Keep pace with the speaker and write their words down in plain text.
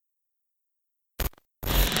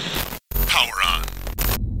Power on.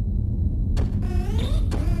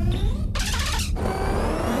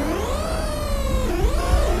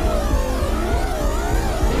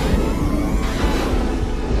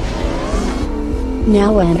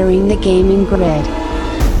 Now entering the gaming grid.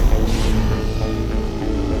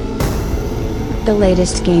 The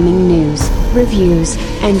latest gaming news, reviews,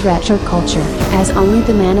 and retro culture, as only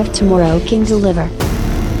the man of tomorrow can deliver.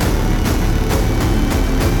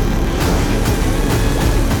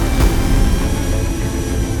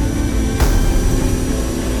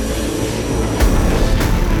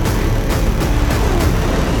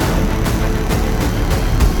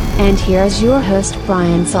 And here's your host,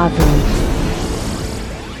 Brian Sovereign.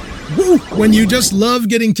 Woo! When you just love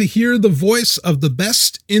getting to hear the voice of the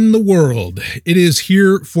best in the world, it is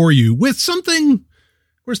here for you with something,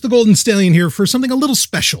 of course, the Golden Stallion here for something a little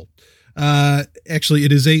special. Actually,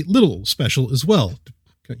 it is a little special as well.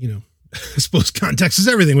 You know, I suppose context is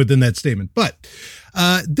everything within that statement. But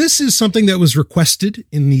this is something that was requested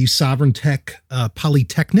in the Sovereign Tech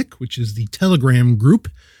Polytechnic, which is the Telegram group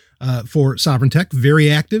for Sovereign Tech.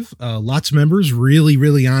 Very active, lots of members,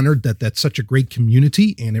 really honored that that's such a great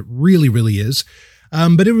community, and it really is.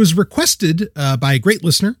 But it was requested by a great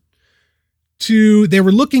listener they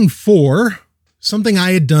were looking for something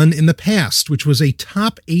I had done in the past, which was a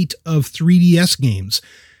top 8 of 3DS games.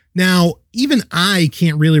 Now, even I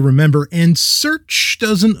can't really remember, and search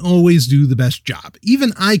doesn't always do the best job.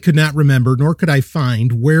 Even I could not remember, nor could I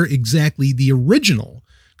find where exactly the original,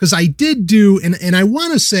 because I did do, and I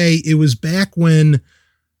want to say it was back when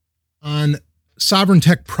on Sovereign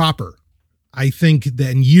Tech proper, I think that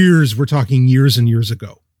in years, we're talking years and years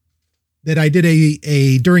ago, that I did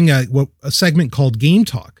during a segment called Game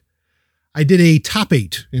Talk, I did a top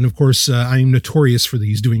 8. And of course, I'm notorious for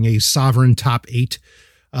these, doing a Sovereign top 8.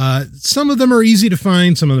 Some of them are easy to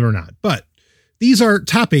find, some of them are not, but these are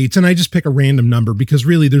top 8s, and I just pick a random number because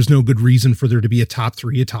really there's no good reason for there to be a top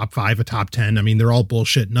 3, a top 5, a top 10. I mean, they're all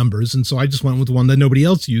bullshit numbers. And so I just went with one that nobody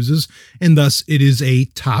else uses, and thus it is a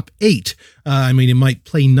top 8. I mean, it might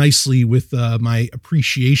play nicely with my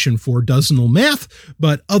appreciation for dozenal math,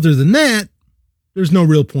 but other than that, there's no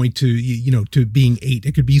real point to being 8.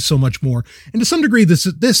 It could be so much more. And to some degree,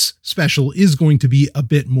 this special is going to be a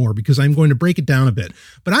bit more because I'm going to break it down a bit.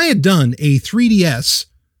 But I had done a 3DS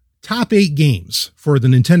top 8 games for the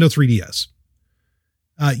Nintendo 3DS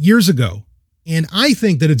years ago. And I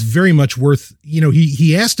think that it's very much worth,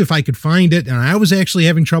 he asked if I could find it, and I was actually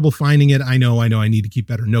having trouble finding it. I know I need to keep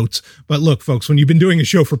better notes. But look, folks, when you've been doing a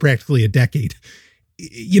show for practically a decade,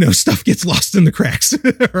 stuff gets lost in the cracks,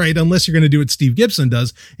 right? Unless you're going to do what Steve Gibson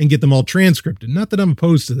does and get them all transcripted. Not that I'm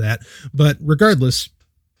opposed to that, but regardless,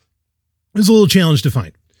 it was a little challenge to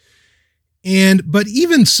find. But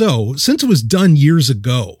even so, since it was done years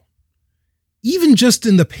ago, even just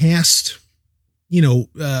in the past,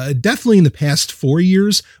 definitely in the past 4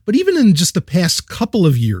 years, but even in just the past couple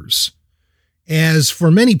of years, as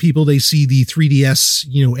for many people, they see the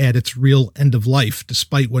 3DS, at its real end of life,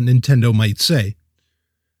 despite what Nintendo might say.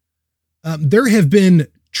 There have been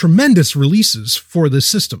tremendous releases for this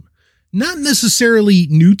system, not necessarily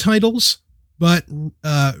new titles, but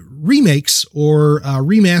remakes or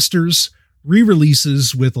remasters,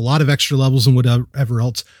 re-releases with a lot of extra levels and whatever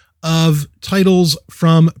else of titles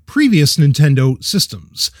from previous Nintendo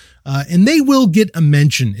systems. And they will get a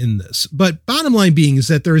mention in this. But bottom line being is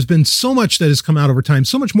that there has been so much that has come out over time,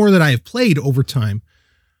 so much more that I have played over time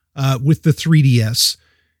with the 3DS,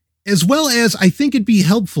 as well as I think it'd be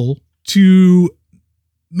helpful to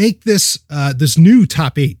make this new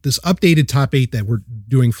top 8, this updated top 8 that we're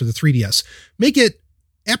doing for the 3DS, make it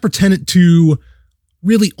appertinent to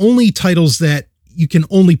really only titles that you can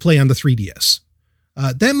only play on the 3DS.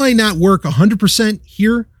 That might not work 100%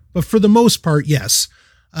 here, but for the most part, yes.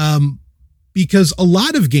 Because a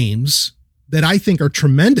lot of games that I think are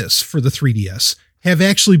tremendous for the 3DS have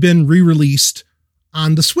actually been re-released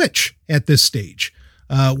on the Switch at this stage.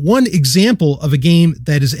 One example of a game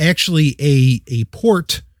that is actually a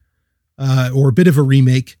port or a bit of a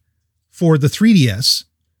remake for the 3DS,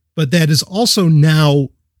 but that is also now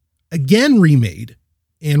again remade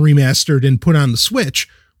and remastered and put on the Switch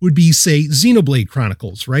would be, say, Xenoblade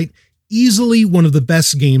Chronicles, right? Easily one of the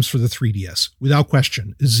best games for the 3DS, without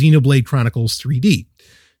question, is Xenoblade Chronicles 3D.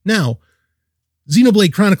 Now,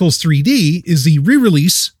 Xenoblade Chronicles 3D is the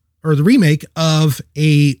re-release or the remake of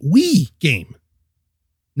a Wii game.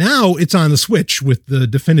 Now it's on the Switch with the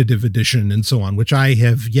definitive edition and so on, which I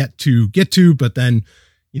have yet to get to, but then,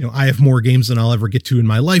 I have more games than I'll ever get to in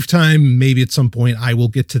my lifetime. Maybe at some point I will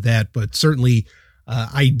get to that, but certainly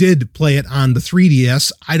I did play it on the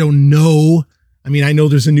 3DS. I don't know I mean, I know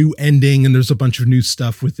there's a new ending and there's a bunch of new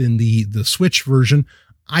stuff within the Switch version.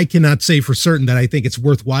 I cannot say for certain that I think it's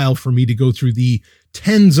worthwhile for me to go through the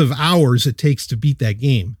tens of hours it takes to beat that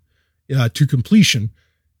game to completion.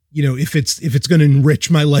 You know, if it's going to enrich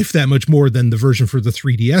my life that much more than the version for the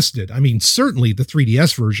 3DS did. I mean, certainly the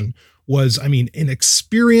 3DS version was, I mean, an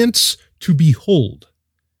experience to behold,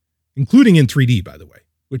 including in 3D, by the way,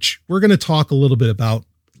 which we're going to talk a little bit about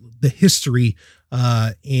the history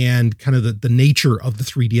and kind of the nature of the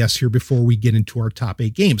 3DS here before we get into our top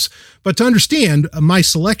 8 games. But to understand my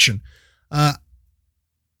selection,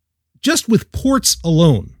 just with ports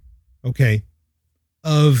alone, okay,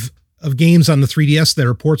 of games on the 3DS that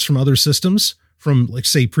are ports from other systems, from like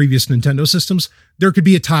say previous Nintendo systems, there could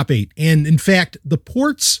be a top 8. And in fact, the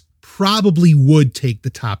ports probably would take the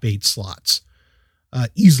top 8 slots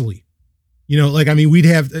easily. You know, like, I mean, we'd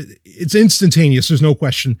have, it's instantaneous. There's no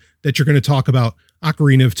question that you're going to talk about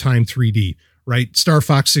Ocarina of Time 3D, right? Star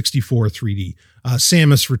Fox 64 3D,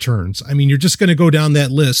 Samus Returns. I mean, you're just going to go down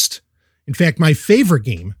that list. In fact, my favorite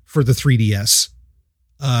game for the 3DS,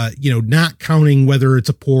 you know, not counting whether it's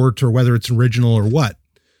a port or whether it's original or what,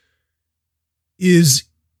 is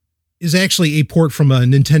actually a port from a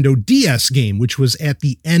Nintendo DS game, which was at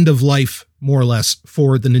the end of life, more or less,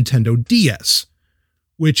 for the Nintendo DS,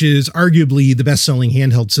 which is arguably the best-selling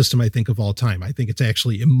handheld system, I think, of all time. I think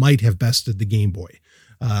it might have bested the Game Boy.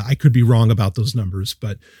 I could be wrong about those numbers,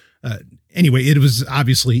 but anyway, it was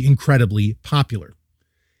obviously incredibly popular.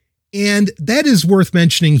 And that is worth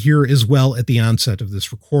mentioning here as well at the onset of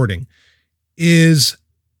this recording, is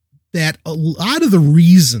that a lot of the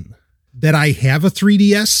reason that I have a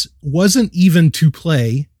 3DS wasn't even to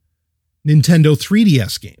play Nintendo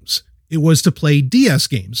 3DS games. It was to play DS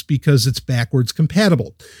games because it's backwards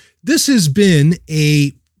compatible. This has been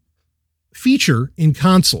a feature in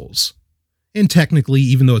consoles, and technically,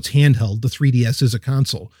 even though it's handheld, the 3DS is a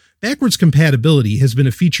console. Backwards compatibility has been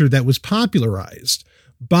a feature that was popularized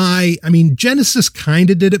by, I mean, Genesis kind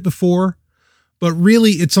of did it before, but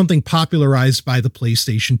really it's something popularized by the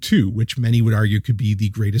PlayStation 2, which many would argue could be the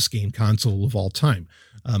greatest game console of all time.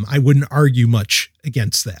 I wouldn't argue much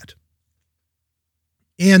against that.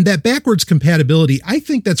 And that backwards compatibility, I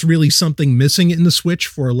think that's really something missing in the Switch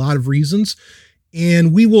for a lot of reasons.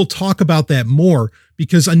 And we will talk about that more,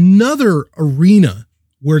 because another arena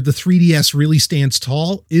where the 3DS really stands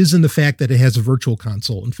tall is in the fact that it has a virtual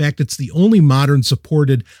console. In fact, it's the only modern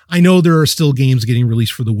supported. I know there are still games getting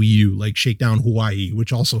released for the Wii U, like Shakedown Hawaii,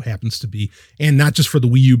 which also happens to be, and not just for the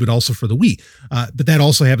Wii U, but also for the Wii. But that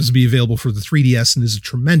also happens to be available for the 3DS and is a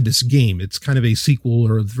tremendous game. It's kind of a sequel,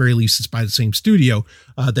 or at the very least, it's by the same studio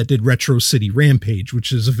that did Retro City Rampage,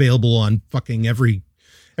 which is available on fucking every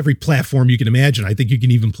platform you can imagine. I think you can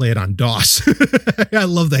even play it on DOS. I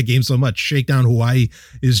love that game so much. Shakedown Hawaii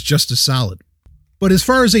is just as solid. But as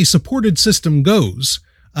far as a supported system goes,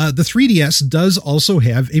 the 3DS does also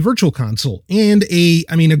have a virtual console and a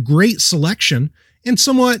great selection and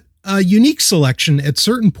somewhat unique selection at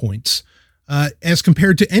certain points as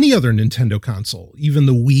compared to any other Nintendo console, even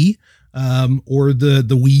the Wii or the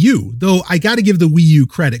Wii U. Though I got to give the Wii U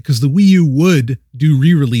credit, because the Wii U would do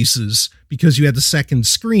re-releases because you had the second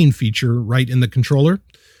screen feature right in the controller,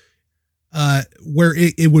 where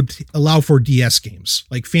it would allow for DS games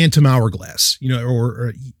like Phantom Hourglass, you know,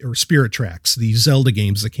 or Spirit Tracks, the Zelda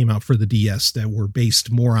games that came out for the DS that were based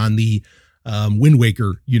more on the Wind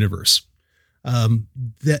Waker universe.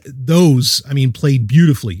 Those played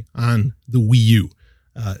beautifully on the Wii U.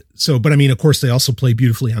 But of course, they also play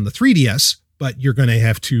beautifully on the 3DS, but you're going to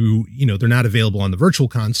have to, they're not available on the virtual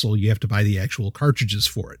console. You have to buy the actual cartridges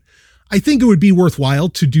for it. I think it would be worthwhile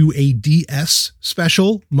to do a DS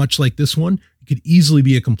special, much like this one. It could easily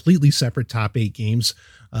be a completely separate top 8 games.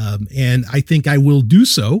 And I think I will do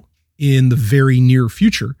so in the very near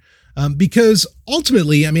future. Because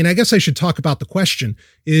ultimately, I guess I should talk about the question.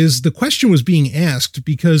 The question was being asked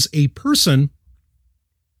because a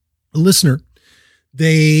listener,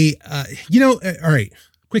 they, all right,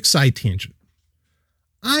 quick side tangent.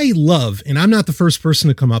 I love, and I'm not the first person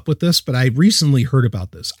to come up with this, but I recently heard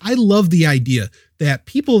about this. I love the idea that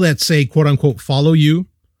people that say, quote unquote, follow you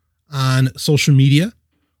on social media,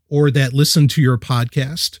 or that listen to your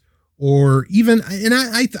podcast, or even, and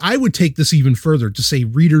I would take this even further to say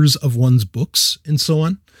readers of one's books and so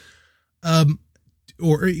on.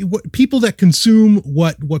 Or people that consume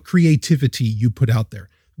what creativity you put out there.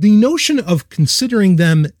 The notion of considering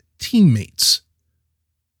them teammates,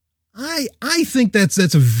 I think that's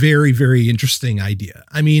a very, very interesting idea.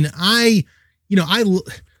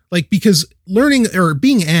 Because learning or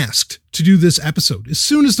being asked to do this episode, as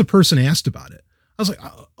soon as the person asked about it, I was like,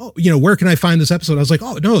 oh, where can I find this episode? I was like,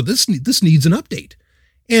 oh no, this needs an update.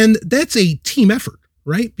 And that's a team effort,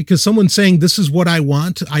 right? Because someone's saying, this is what I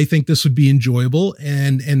want. I think this would be enjoyable.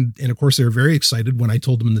 And of course they were very excited when I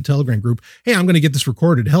told them in the Telegram group, hey, I'm going to get this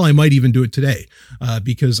recorded. Hell, I might even do it today.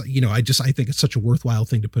 Because, I think it's such a worthwhile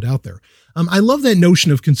thing to put out there. I love that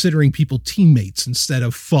notion of considering people teammates instead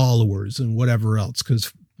of followers and whatever else.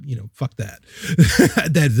 Cause fuck that,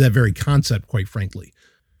 that very concept, quite frankly.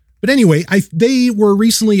 But anyway, they were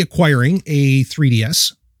recently acquiring a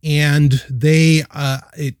 3DS, and they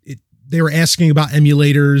were asking about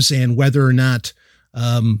emulators and whether or not,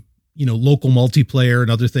 local multiplayer and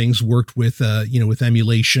other things worked with, with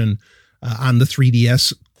emulation on the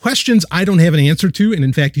 3DS. Questions I don't have an answer to. And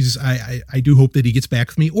in fact, I do hope that he gets back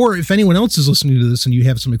with me, or if anyone else is listening to this and you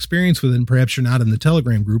have some experience with it, and perhaps you're not in the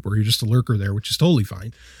Telegram group or you're just a lurker there, which is totally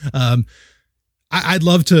fine. I'd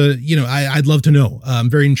love to, I'd love to know. I'm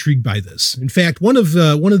very intrigued by this. In fact, one of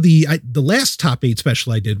the last top 8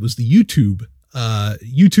 special I did was the YouTube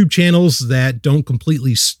channels that don't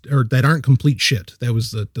completely, or that aren't complete shit. That was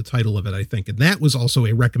the title of it, I think. And that was also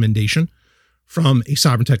a recommendation from a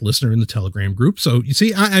Sovereign Tech listener in the Telegram group. So you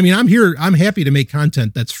see, I'm here. I'm happy to make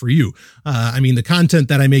content that's for you. The content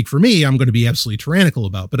that I make for me, I'm going to be absolutely tyrannical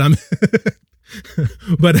about, but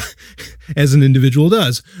but as an individual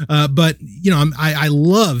does. I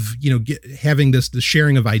love, having this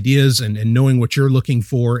sharing of ideas and knowing what you're looking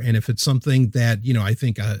for. And if it's something that, I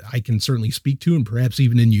think I can certainly speak to, and perhaps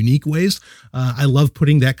even in unique ways, I love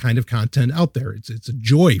putting that kind of content out there. It's a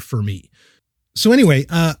joy for me. So anyway,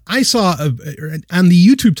 I saw on the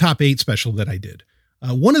YouTube top 8 special that I did,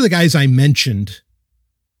 one of the guys I mentioned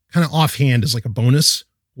kind of offhand as like a bonus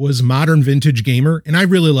was Modern Vintage Gamer. And I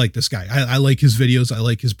really like this guy. I like his videos. I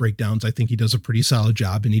like his breakdowns. I think he does a pretty solid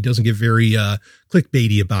job, and he doesn't get very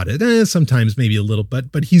clickbaity about it. Sometimes maybe a little,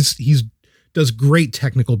 but he's does great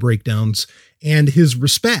technical breakdowns, and his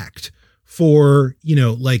respect for,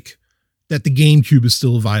 that the GameCube is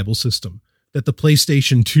still a viable system, that the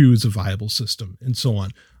PlayStation 2 is a viable system, and so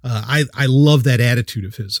on. I love that attitude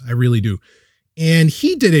of his. I really do. And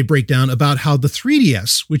he did a breakdown about how the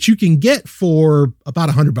 3DS, which you can get for about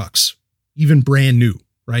 $100, even brand new,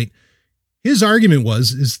 right? His argument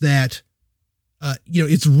is that,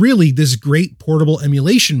 it's really this great portable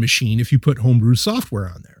emulation machine if you put homebrew software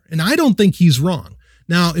on there. And I don't think he's wrong.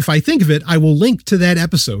 Now, if I think of it, I will link to that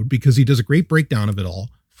episode because he does a great breakdown of it all,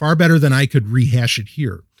 far better than I could rehash it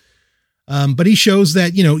here. But he shows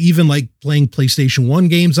that, even like playing PlayStation 1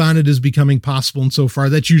 games on it is becoming possible. And so far,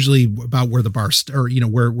 that's usually about where the bar,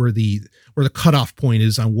 where the cutoff point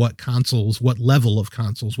is on what consoles, what level of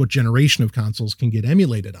consoles, what generation of consoles can get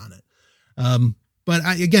emulated on it. But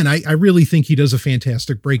I really think he does a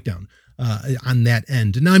fantastic breakdown on that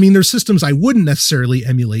end. Now, there's systems I wouldn't necessarily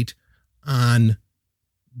emulate on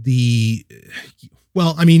the,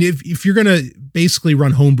 if you're going to basically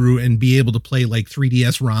run homebrew and be able to play like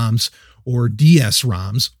 3DS ROMs or DS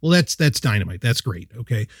ROMs, well, that's dynamite. That's great.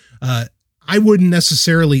 Okay. I wouldn't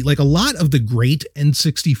necessarily, like, a lot of the great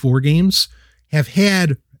N64 games have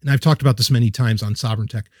had, and I've talked about this many times on Sovereign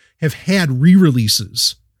Tech, have had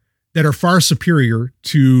re-releases that are far superior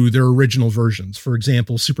to their original versions. For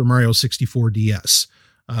example, Super Mario 64 DS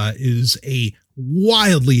is a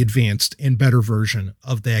wildly advanced and better version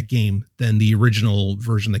of that game than the original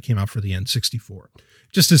version that came out for the N64.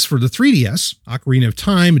 Just as for the 3DS, Ocarina of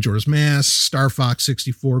Time, Majora's Mask, Star Fox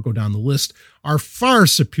 64, go down the list, are far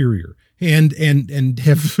superior and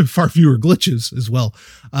have far fewer glitches as well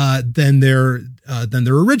than their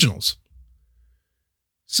originals.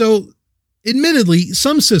 So, admittedly,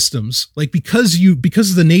 some systems, like because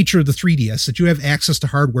of the nature of the 3DS, that you have access to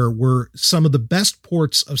hardware where some of the best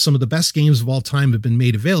ports of some of the best games of all time have been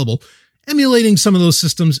made available, emulating some of those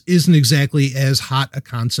systems isn't exactly as hot a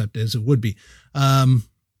concept as it would be.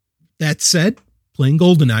 That said, playing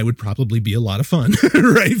GoldenEye would probably be a lot of fun,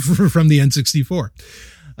 right? From the N64.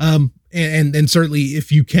 And certainly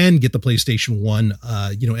if you can get the PlayStation 1,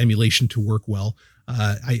 emulation to work well,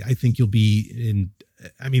 I think you'll be in.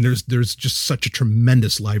 There's just such a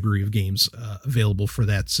tremendous library of games available for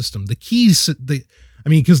that system. The keys,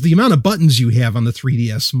 because the amount of buttons you have on the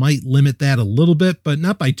 3DS might limit that a little bit, but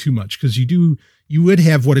not by too much, because you would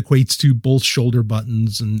have what equates to both shoulder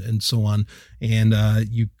buttons and so on. And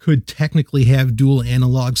you could technically have dual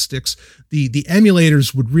analog sticks. The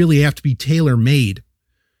emulators would really have to be tailor-made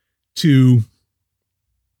to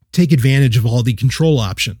take advantage of all the control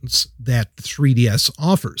options that the 3DS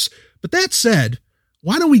offers. But that said,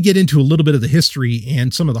 why don't we get into a little bit of the history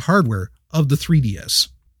and some of the hardware of the 3DS?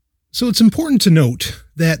 So it's important to note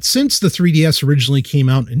that since the 3DS originally came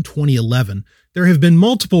out in 2011, there have been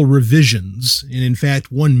multiple revisions, and in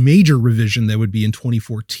fact, one major revision that would be in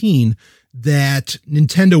 2014 that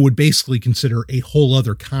Nintendo would basically consider a whole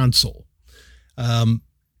other console.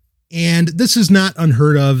 And this is not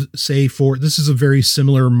unheard of, this is a very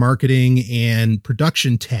similar marketing and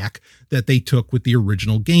production tack that they took with the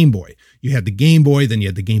original Game Boy. You had the Game Boy, then you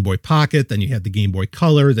had the Game Boy Pocket, then you had the Game Boy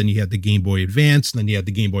Color, then you had the Game Boy Advance, then you had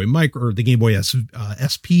the Game Boy Micro, or the Game Boy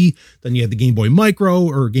SP, then you had the Game Boy Micro,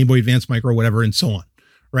 or Game Boy Advance Micro, whatever, and so on,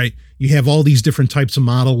 right? You have all these different types of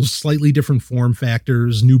models, slightly different form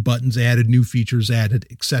factors, new buttons added, new features added,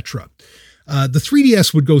 etc. The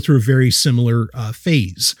 3DS would go through a very similar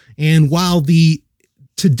phase. And while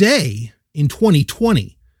today, in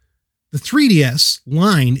 2020, the 3DS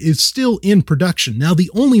line is still in production. Now,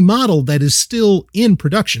 the only model that is still in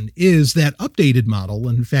production is that updated model,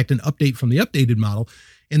 and in fact, an update from the updated model.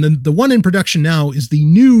 And then the one in production now is the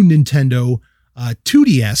new Nintendo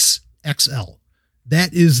 2DS XL.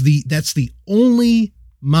 That's the only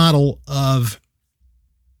model of...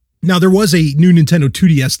 Now, there was a new Nintendo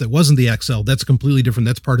 2DS that wasn't the XL. That's completely different.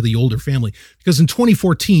 That's part of the older family. Because in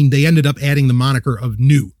 2014, they ended up adding the moniker of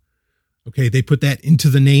new. Okay, they put that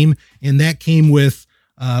into the name, and that came with,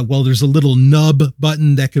 there's a little nub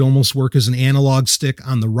button that could almost work as an analog stick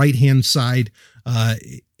on the right-hand side.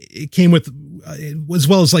 It came with, as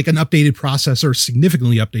well as like an updated processor,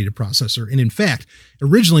 significantly updated processor. And in fact,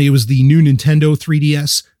 originally it was the new Nintendo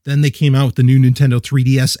 3DS. Then they came out with the new Nintendo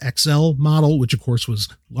 3DS XL model, which of course was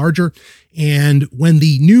larger. And when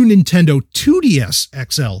the new Nintendo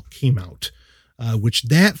 2DS XL came out, which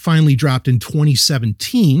that finally dropped in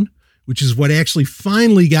 2017, which is what actually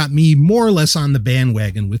finally got me more or less on the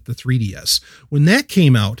bandwagon with the 3DS. When that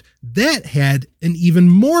came out, that had an even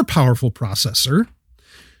more powerful processor.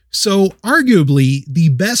 So arguably the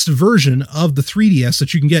best version of the 3DS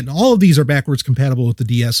that you can get, and all of these are backwards compatible with the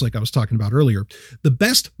DS like I was talking about earlier, the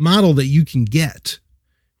best model that you can get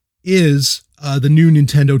is the new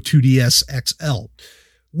Nintendo 2DS XL.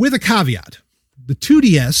 With a caveat, the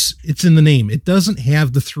 2DS, it's in the name, it doesn't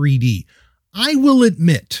have the 3D. I will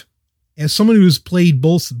admit, as someone who has played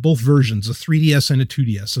both versions, a 3DS and a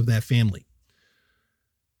 2DS of that family,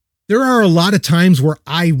 there are a lot of times where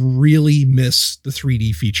I really miss the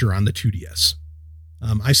 3D feature on the 2DS.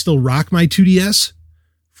 I still rock my 2DS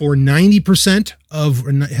for 90% of,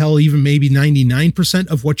 hell, even maybe 99%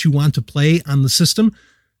 of what you want to play on the system.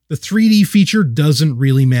 The 3D feature doesn't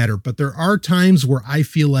really matter, but there are times where I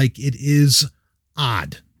feel like it is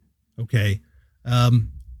odd. Okay.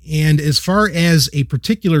 And as far as a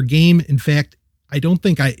particular game, in fact, I don't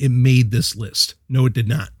think it made this list. No, it did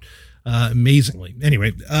not. Amazingly.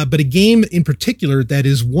 Anyway, but a game in particular that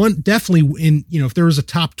is definitely in, if there was a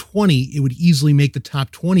top 20, it would easily make the top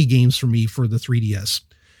 20 games for me for the 3DS.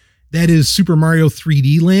 That is Super Mario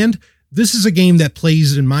 3D Land. This is a game that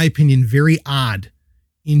plays, in my opinion, very odd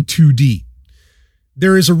in 2D.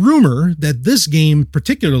 There is a rumor that this game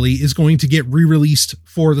particularly is going to get re-released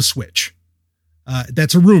for the Switch.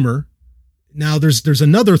 That's a rumor. Now there's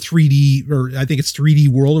another 3D, or I think it's 3D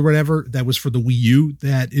World or whatever, that was for the Wii U,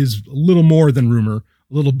 that is a little more than rumor,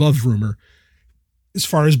 a little above rumor, as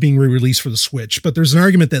far as being re-released for the Switch. But there's an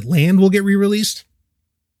argument that Land will get re-released.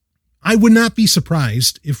 I would not be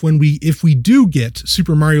surprised if we do get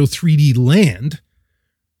Super Mario 3D Land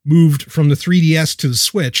moved from the 3DS to the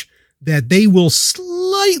Switch, that they will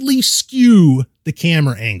slightly skew the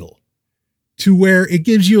camera angle to where it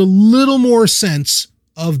gives you a little more sense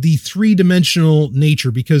of the three-dimensional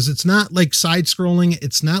nature, because it's not like side-scrolling.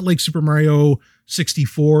 It's not like Super Mario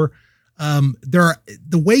 64. The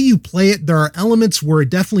way you play it, there are elements where it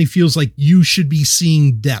definitely feels like you should be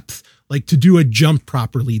seeing depth. Like to do a jump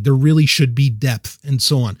properly, there really should be depth and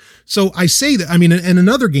so on. So I say that, and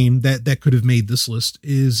another game that could have made this list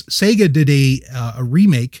is Sega did a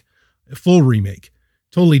remake, a full remake,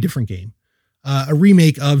 totally different game, a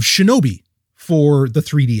remake of Shinobi for the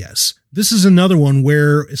 3DS. This is another one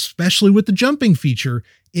where, especially with the jumping feature,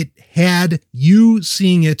 it had you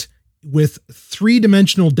seeing it with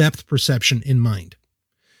three-dimensional depth perception in mind.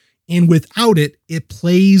 And without it, it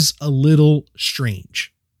plays a little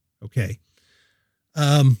strange. Okay.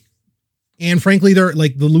 And frankly, they're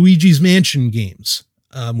like the Luigi's Mansion games,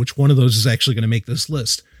 which one of those is actually going to make this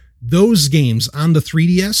list. Those games on the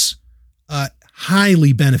 3DS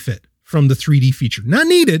highly benefit from the 3D feature. Not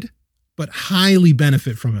needed, but highly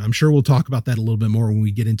benefit from it. I'm sure we'll talk about that a little bit more when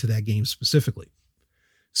we get into that game specifically.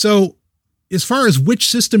 So as far as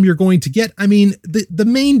which system you're going to get, the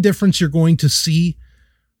main difference you're going to see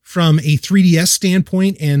from a 3DS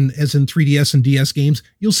standpoint, and as in 3DS and DS games,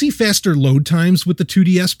 you'll see faster load times with the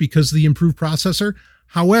 2DS because of the improved processor.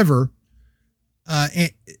 However,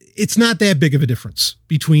 it's not that big of a difference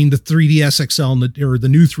between the 3DS XL and the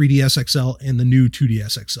new 3DS XL and the new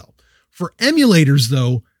 2DS XL. For emulators,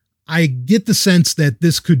 though, I get the sense that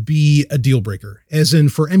this could be a deal breaker, as in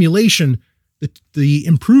for emulation, the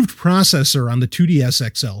improved processor on the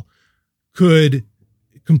 2DS XL could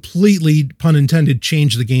completely, pun intended,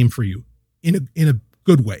 change the game for you in a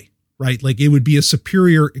good way, right? Like it would be a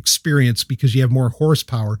superior experience because you have more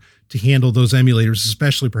horsepower to handle those emulators,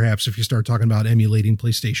 especially perhaps if you start talking about emulating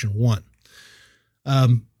PlayStation 1.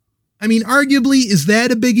 I mean, arguably, is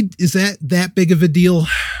that big of a deal?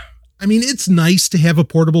 I mean, it's nice to have a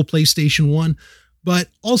portable PlayStation 1, but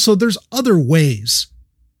also there's other ways,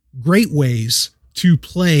 great ways to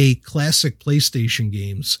play classic PlayStation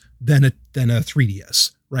games than a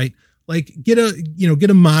 3DS, right? Like get a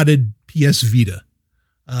modded PS Vita,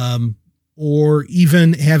 or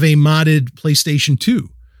even have a modded PlayStation 2.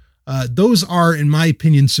 Those are, in my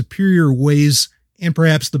opinion, superior ways, and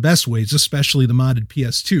perhaps the best ways, especially the modded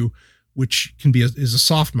PS2, which is a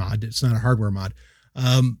soft mod. It's not a hardware mod.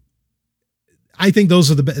 I think that's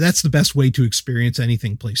the best way to experience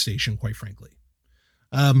anything PlayStation, quite frankly.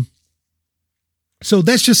 So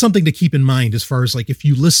that's just something to keep in mind as far as like, if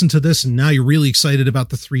you listen to this and now you're really excited about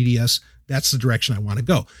the 3DS, that's the direction I want to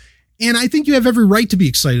go. And I think you have every right to be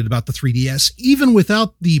excited about the 3DS, even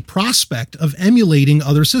without the prospect of emulating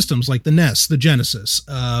other systems like the NES, the Genesis,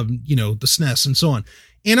 the SNES and so on.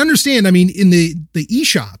 And understand, I mean, in the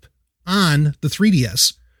eShop on the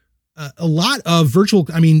 3DS, a lot of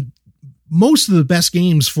most of the best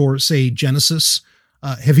games for, say, Genesis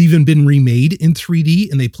have even been remade in 3D,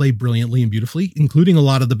 and they play brilliantly and beautifully, including a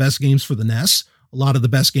lot of the best games for the NES, a lot of the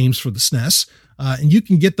best games for the SNES. And you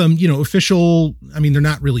can get them, official. I mean, they're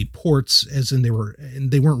not really ports, as in they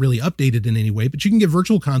weren't really updated in any way, but you can get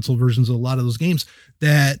virtual console versions of a lot of those games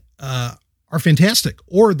that are fantastic,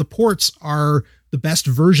 or the ports are the best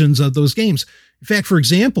versions of those games. In fact, for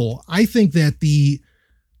example, I think that the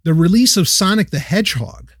release of Sonic the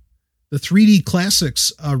Hedgehog, the 3D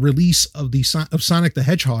Classics release of Sonic the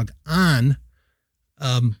Hedgehog on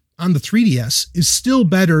the 3DS is still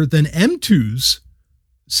better than M2's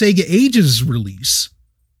Sega Ages release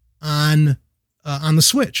on the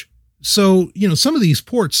Switch. So, some of these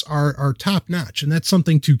ports are top notch, and that's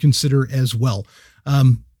something to consider as well.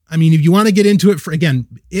 I mean, if you want to get into it,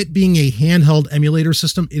 it being a handheld emulator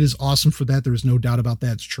system, it is awesome for that. There's no doubt about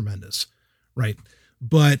that. It's tremendous, right?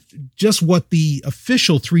 But just what the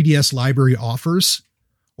official 3DS library offers,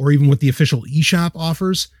 or even what the official eShop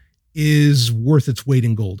offers, is worth its weight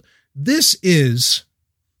in gold. This is,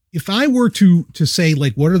 if I were to say,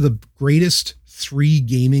 like, what are the greatest 3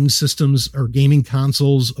 gaming systems or gaming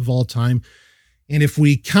consoles of all time? And if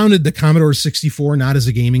we counted the Commodore 64 not as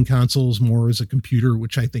a gaming console, more as a computer,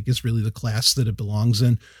 which I think is really the class that it belongs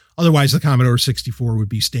in. Otherwise, the Commodore 64 would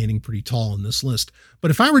be standing pretty tall in this list.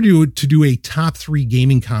 But if I were to do a top 3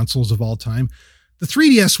 gaming consoles of all time, the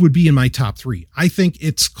 3DS would be in my top 3. I think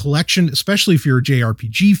its collection, especially if you're a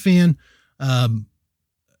JRPG fan,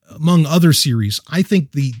 among other series, I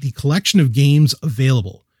think the collection of games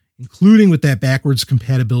available, including with that backwards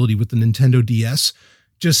compatibility with the Nintendo DS,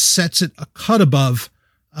 just sets it a cut above,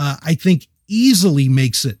 I think easily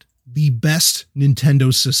makes it the best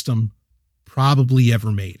Nintendo system probably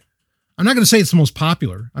ever made. I'm not going to say it's the most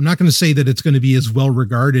popular. I'm not going to say that it's going to be as well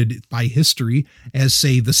regarded by history as,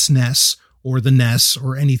 say, the SNES or the NES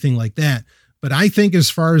or anything like that. But I think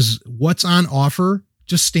as far as what's on offer,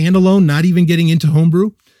 just standalone, not even getting into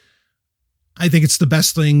homebrew, I think it's the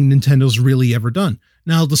best thing Nintendo's really ever done.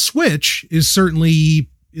 Now, the Switch is certainly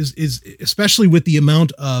is especially with the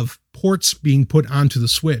amount of ports being put onto the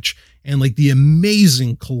Switch and like the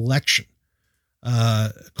amazing collections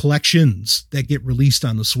that get released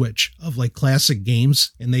on the Switch of like classic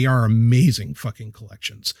games, and they are amazing fucking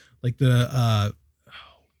collections. Like the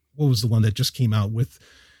what was the one that just came out with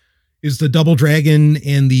is the Double Dragon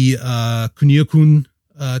and the Kunio-kun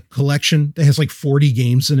collection that has like 40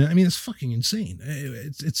 games in it. I mean, it's fucking insane.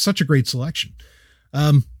 It's such a great selection.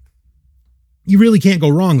 You really can't go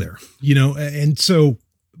wrong there, and so,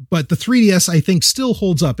 but the 3DS I think still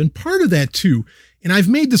holds up. And part of that too, and I've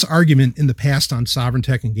made this argument in the past on Sovereign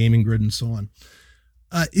Tech and Gaming Grid and so on,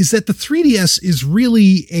 is that the 3DS is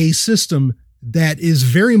really a system that is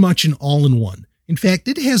very much an all-in-one. In fact,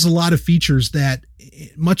 it has a lot of features that,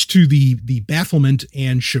 much to the bafflement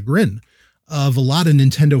and chagrin of a lot of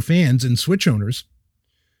Nintendo fans and Switch owners,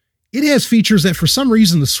 it has features that for some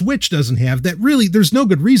reason the Switch doesn't have, that really there's no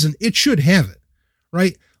good reason it should have it,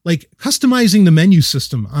 right? Like customizing the menu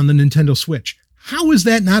system on the Nintendo Switch. How is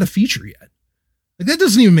that not a feature yet? Like that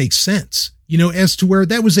doesn't even make sense, as to where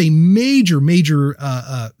that was a major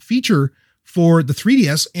feature for the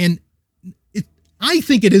 3DS. And I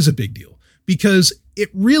think it is a big deal because it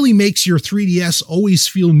really makes your 3DS always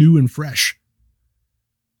feel new and fresh.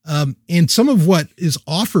 And some of what is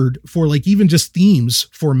offered for like even just themes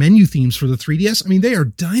for menu themes for the 3DS, I mean, they are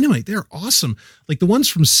dynamite. They're awesome. Like the ones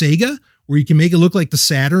from Sega, where you can make it look like the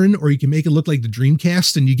Saturn or you can make it look like the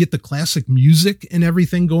Dreamcast and you get the classic music and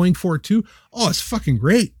everything going for it too. Oh, it's fucking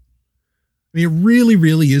great. I mean, it really,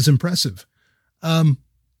 really is impressive.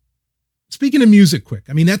 Speaking of music quick,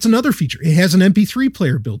 I mean, that's another feature. It has an MP3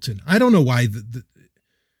 player built in. I don't know why the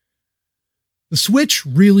Switch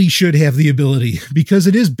really should have the ability, because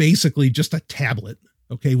it is basically just a tablet,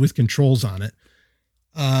 okay, with controls on it,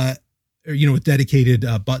 or, you know, with dedicated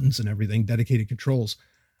buttons and everything, dedicated controls.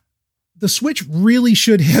 The Switch really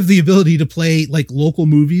should have the ability to play like local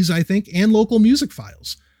movies, I think, and local music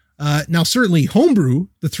files. Now, certainly Homebrew,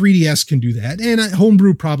 the 3DS can do that, and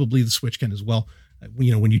Homebrew probably the Switch can as well,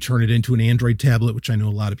 you know, when you turn it into an Android tablet, which I know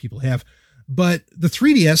a lot of people have. But the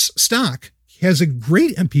 3DS stock has a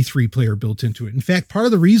great MP3 player built into it. In fact, part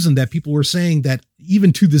of the reason that people were saying that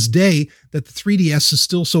even to this day that the 3DS is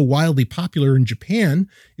still so wildly popular in Japan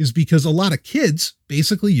is because a lot of kids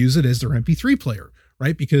basically use it as their MP3 player,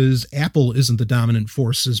 right? Because Apple isn't the dominant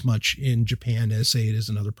force as much in Japan as, say, it is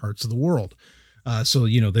in other parts of the world. So,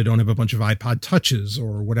 you know, they don't have a bunch of iPod touches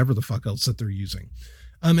or whatever the fuck else that they're using.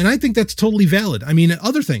 And I think that's totally valid. I mean,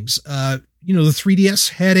 other things, you know, the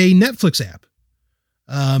 3DS had a Netflix app.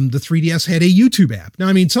 The 3DS had a YouTube app. Now,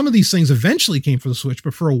 I mean, some of these things eventually came for the Switch,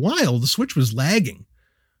 but for a while, the Switch was lagging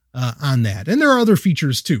on that. And there are other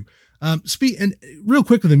features too. And real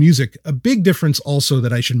quick with the music, a big difference also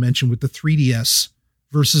that I should mention with the 3DS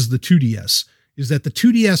versus the 2DS is that the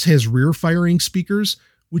 2DS has rear firing speakers,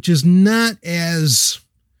 which is not as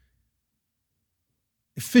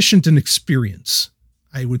efficient an experience,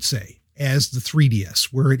 I would say, as the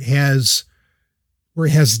 3DS, where it has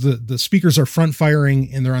the speakers are front firing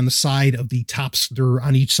and they're on the side of the tops. They're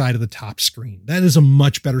on each side of the top screen. That is a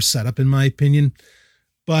much better setup in my opinion,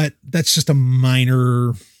 but that's just a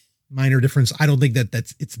minor difference. I don't think that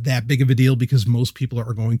it's that big of a deal because most people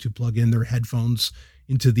are going to plug in their headphones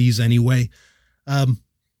into these anyway.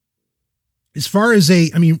 As far as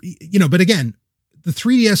but again, the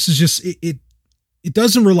 3DS is just, it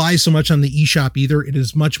doesn't rely so much on the eShop either. It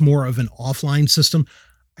is much more of an offline system.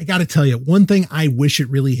 I got to tell you, one thing I wish it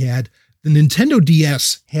really had, the Nintendo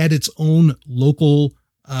DS had its own local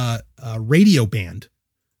radio band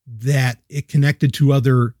that it connected to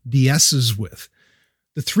other DSs with.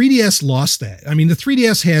 The 3DS lost that. I mean, the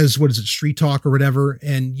 3DS has, Street Talk or whatever,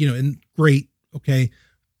 and, you know, and great, okay,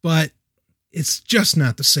 but it's just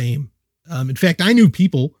not the same. In fact, I knew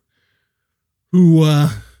people who,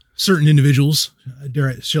 certain individuals,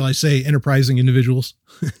 shall I say, enterprising individuals,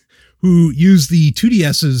 who use the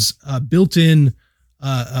 2DS's built-in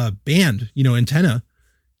band, you know, antenna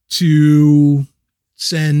to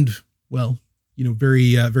send, well, you know,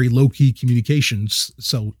 very low-key communications,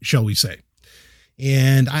 so shall we say.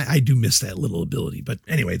 And I do miss that little ability, but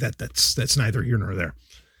anyway, that's neither here nor there.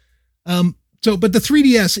 But the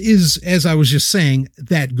 3DS is, as I was just saying,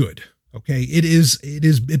 that good. Okay,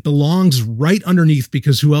 it belongs right underneath,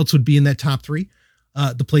 because who else would be in that top three?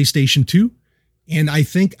 The PlayStation 2. And I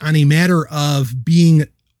think on a matter of being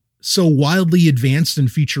so wildly advanced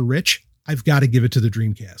and feature rich, I've got to give it to the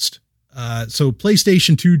Dreamcast. So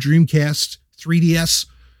PlayStation 2, Dreamcast, 3DS,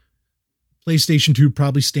 PlayStation 2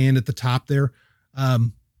 probably stand at the top there.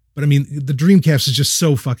 But I mean, the Dreamcast is just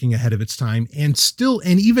so fucking ahead of its time and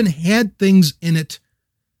even had things in it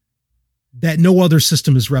that no other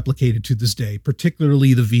system has replicated to this day,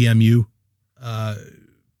 particularly the VMU.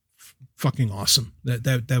 Fucking awesome.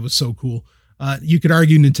 That was so cool. You could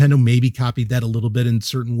argue Nintendo maybe copied that a little bit in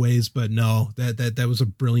certain ways, but no, that was a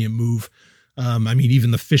brilliant move. I mean,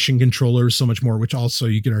 even the fishing controller is so much more, which also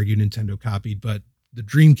you could argue Nintendo copied, but the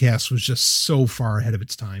Dreamcast was just so far ahead of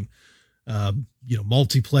its time. You know,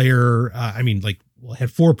 multiplayer, it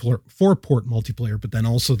had four port multiplayer, but then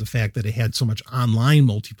also the fact that it had so much online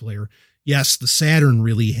multiplayer. Yes, the Saturn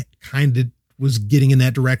really kind of was getting in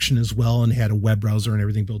that direction as well and had a web browser and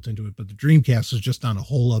everything built into it, but the Dreamcast was just on a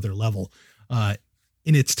whole other level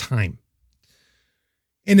in its time.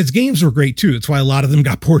 And its games were great too. That's why a lot of them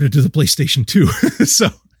got ported to the PlayStation 2. So,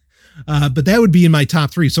 but that would be in my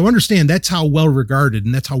top three. So understand that's how well regarded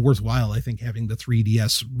and that's how worthwhile I think having the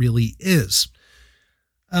 3DS really is.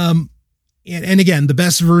 And again, the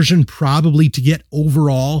best version probably to get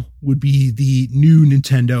overall would be the new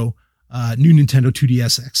Nintendo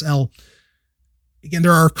 2DS XL. Again,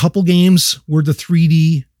 there are a couple games where the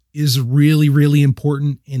 3D is really, really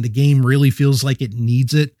important and the game really feels like it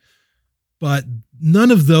needs it. But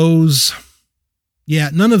none of those Yeah,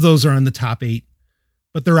 none of those are on the top 8,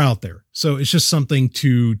 but they're out there. So it's just something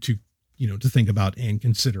to think about and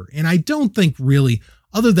consider. And I don't think really,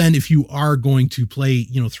 other than if you are going to play,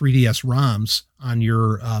 3DS ROMs on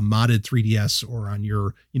your modded 3DS or on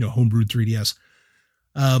your, homebrewed 3DS,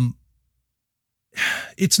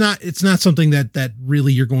 it's not something that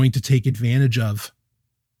really you're going to take advantage of,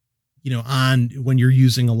 on when you're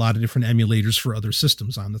using a lot of different emulators for other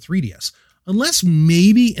systems on the 3DS, unless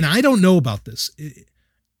maybe, and I don't know about this.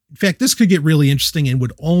 In fact, this could get really interesting and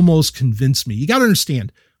would almost convince me. You got to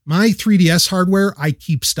understand, my 3DS hardware, I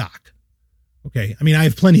keep stock. Okay. I mean, I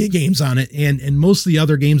have plenty of games on it, and most of the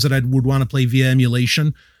other games that I would want to play via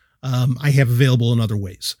emulation, I have available in other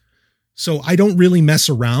ways. So I don't really mess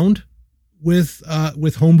around with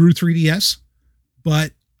Homebrew 3DS,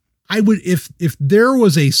 but I would, if there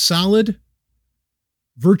was a solid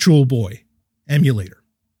Virtual Boy emulator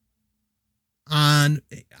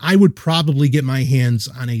I would probably get my hands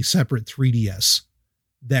on a separate 3DS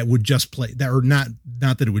that would just play that, or not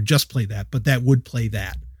that it would just play that, but that would play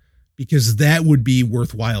that, because that would be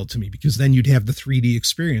worthwhile to me, because then you'd have the 3D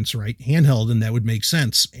experience, right? Handheld, and that would make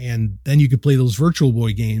sense. And then you could play those Virtual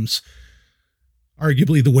Boy games,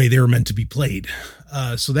 arguably the way they were meant to be played.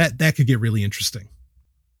 So that could get really interesting.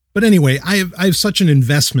 But anyway, I have such an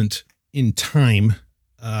investment in time,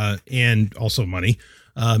 and also money,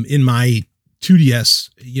 in my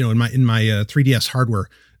 2DS, in my 3DS hardware,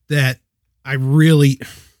 that I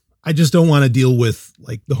just don't want to deal with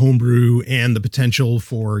like the homebrew and the potential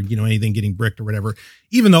for, anything getting bricked or whatever,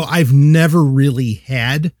 even though I've never really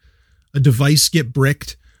had a device get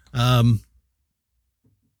bricked, of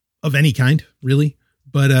any kind, really.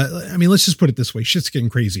 But, I mean, let's just put it this way. Shit's getting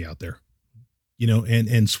crazy out there,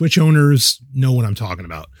 and Switch owners know what I'm talking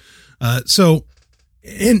about. So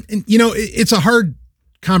it's a hard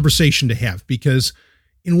conversation to have, because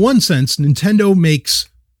in one sense, Nintendo makes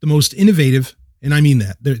the most innovative, and I mean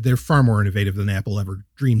that they're far more innovative than Apple ever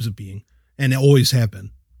dreams of being, and always have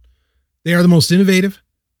been. They are the most innovative.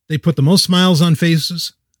 They put the most smiles on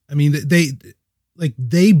faces. I mean,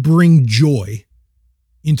 they bring joy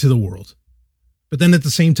into the world, but then at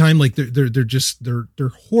the same time, like they're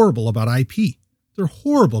horrible about IP. They're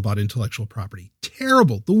horrible about intellectual property.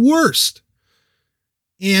 Terrible, the worst.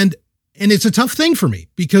 And it's a tough thing for me,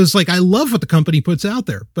 because like I love what the company puts out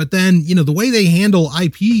there, but then, the way they handle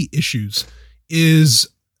IP issues is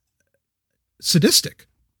sadistic.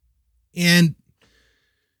 And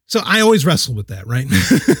so I always wrestle with that, right?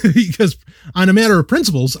 Because on a matter of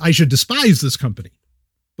principles, I should despise this company.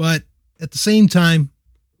 But at the same time,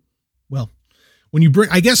 well, when you bring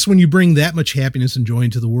that much happiness and joy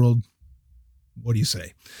into the world, what do you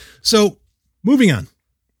say? So moving on.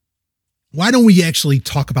 Why don't we actually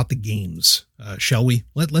talk about the games, shall we?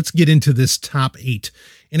 Let's get into this top 8.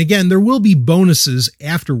 And again, there will be bonuses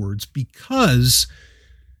afterwards, because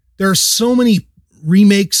there are so many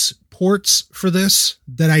remakes, ports for this,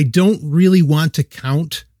 that I don't really want to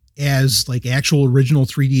count as like actual original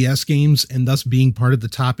 3DS games, and thus being part of the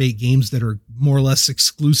top 8 games that are more or less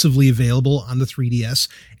exclusively available on the 3DS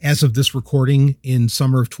as of this recording in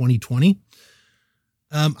summer of 2020.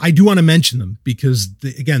 I do want to mention them because,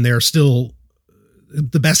 again, they are still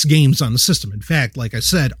the best games on the system. In fact, like I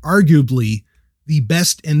said, arguably the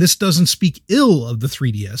best, and this doesn't speak ill of the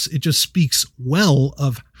 3DS. It just speaks well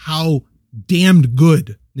of how damned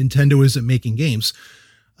good Nintendo is at making games.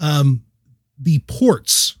 The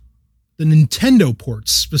ports, the Nintendo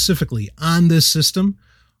ports specifically on this system,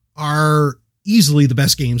 are easily the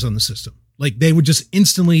best games on the system. Like, they would just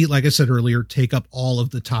instantly, like I said earlier, take up all of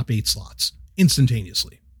the top 8 slots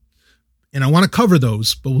instantaneously. And I want to cover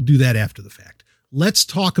those, but we'll do that after the fact. Let's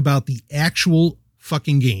talk about the actual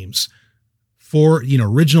fucking games for,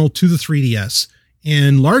 original to the 3DS,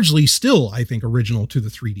 and largely still, I think, original to the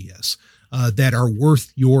 3DS, that are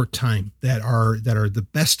worth your time, that are the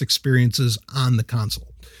best experiences on the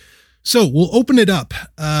console. So we'll open it up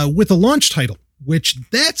with a launch title, which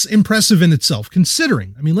that's impressive in itself,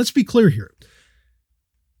 considering, I mean, let's be clear here.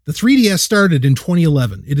 The 3DS started in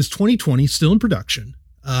 2011. It is 2020, still in production.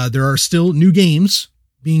 There are still new games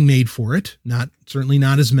being made for it, certainly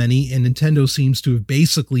not as many, and Nintendo seems to have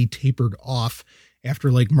basically tapered off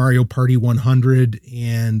after like Mario Party 100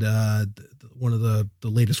 and one of the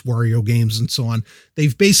latest Wario games and so on.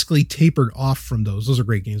 They've basically tapered off from those. Those are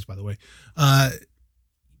great games, by the way.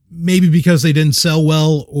 Maybe because they didn't sell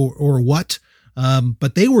well or what,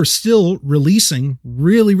 but they were still releasing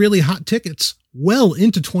really, really hot tickets well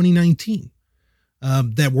into 2019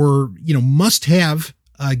 that were, must-have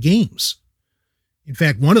games. In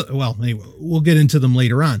fact, anyway, we'll get into them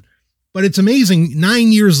later on. But it's amazing,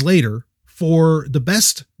 9 years later, for the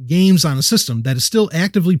best games on a system that is still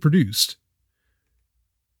actively produced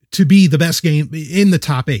to be the best game in the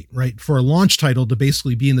top 8, right? For a launch title to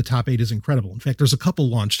basically be in the top 8 is incredible. In fact, there's a couple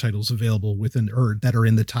launch titles available that are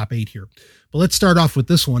in the top 8 here. But let's start off with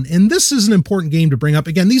this one. And this is an important game to bring up.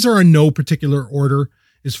 Again, these are in no particular order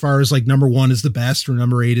as far as like number 1 is the best or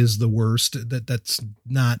number 8 is the worst. That's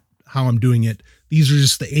not how I'm doing it. These are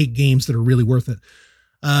just the 8 games that are really worth it.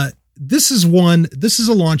 This is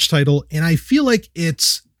a launch title, and I feel like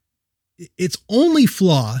its only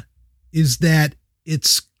flaw is that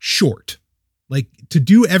it's short. Like, to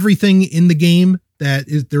do everything in the game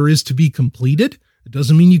there is to be completed, it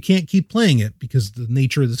doesn't mean you can't keep playing it because of the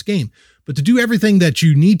nature of this game. But to do everything that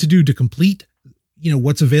you need to do to complete,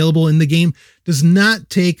 what's available in the game does not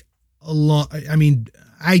take a long. I mean,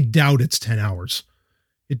 I doubt it's 10 hours.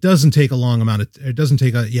 It doesn't take a long amount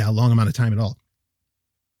of time at all.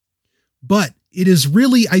 But it is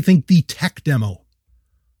really, I think, the tech demo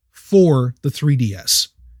for the 3DS.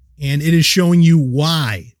 And it is showing you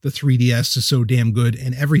why the 3DS is so damn good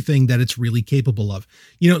and everything that it's really capable of.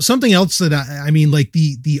 Something else that like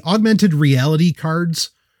the augmented reality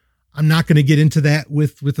cards, I'm not going to get into that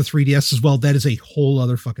with the 3DS as well. That is a whole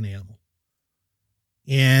other fucking animal.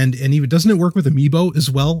 And even, doesn't it work with Amiibo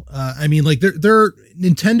as well?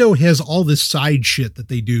 Nintendo has all this side shit that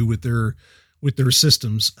they do with their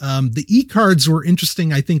systems. The e-cards were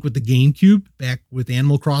interesting, I think, with the GameCube back with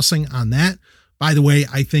Animal Crossing on that. By the way,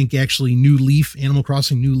 I think actually Animal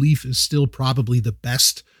Crossing New Leaf is still probably the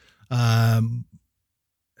best,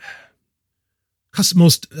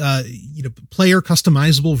 most player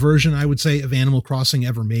customizable version, I would say, of Animal Crossing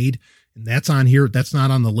ever made. And that's on here. That's not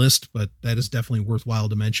on the list, but that is definitely worthwhile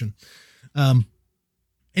to mention.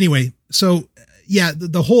 Anyway, so yeah,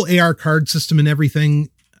 the whole AR card system and everything,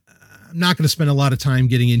 I'm not going to spend a lot of time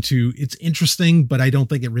getting into. It's interesting, but I don't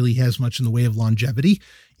think it really has much in the way of longevity.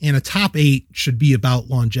 And a top 8 should be about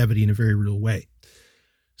longevity in a very real way.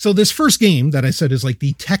 So this first game that I said is like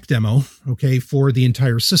the tech demo, okay, for the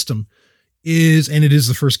entire system and it is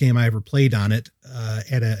the first game I ever played on it,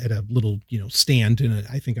 at a little, stand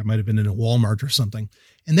I think I might've been in a Walmart or something.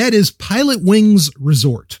 And that is Pilot Wings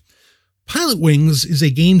Resort. Pilot Wings is a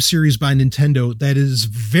game series by Nintendo that is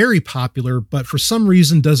very popular, but for some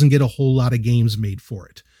reason doesn't get a whole lot of games made for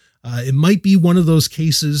it. It might be one of those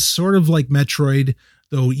cases, sort of like Metroid,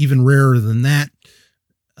 though even rarer than that,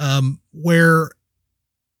 where,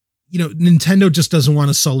 Nintendo just doesn't want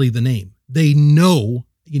to sully the name. They know,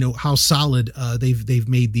 how solid they've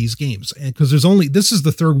made these games. And because this is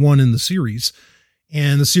the third one in the series,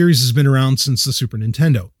 and the series has been around since the Super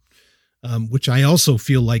Nintendo. Which I also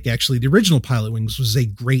feel like actually the original Pilot Wings was a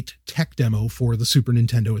great tech demo for the Super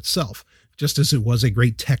Nintendo itself, just as it was a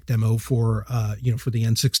great tech demo for the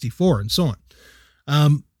N64 and so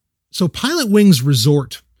on. So Pilot Wings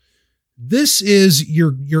Resort, this is,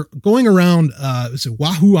 you're going around, is it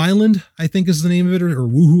Wahoo Island, I think is the name of it, or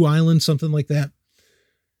Woohoo Island, something like that.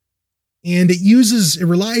 And it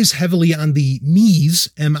relies heavily on the Mii's,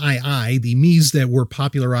 M-I-I, the Mii's that were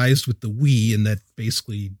popularized with the Wii and that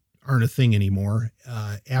basically aren't a thing anymore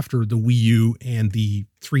after the Wii U and the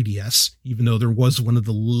 3DS, even though there was one of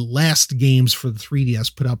the last games for the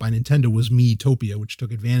 3DS put out by Nintendo was Miitopia, which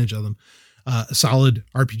took advantage of them. A solid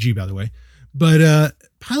RPG, by the way. But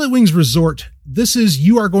Pilot Wings Resort,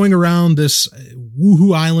 you are going around this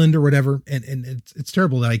Woohoo Island or whatever, and it's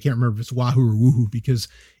terrible that I can't remember if it's Wahoo or Woohoo, because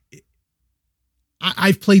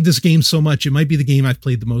I've played this game so much. It might be the game I've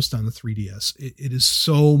played the most on the 3DS. It is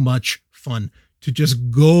so much fun to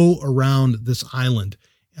just go around this island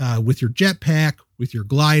with your jetpack, with your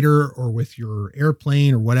glider, or with your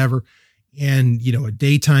airplane or whatever, and, a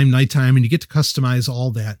daytime, nighttime, and you get to customize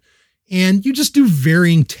all that. And you just do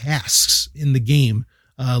varying tasks in the game.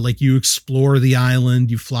 Like you explore the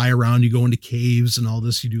island, you fly around, you go into caves and all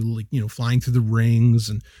this. You do flying through the rings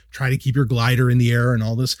and try to keep your glider in the air and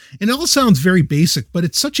all this. And it all sounds very basic, but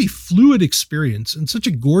it's such a fluid experience and such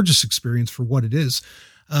a gorgeous experience for what it is.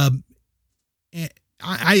 I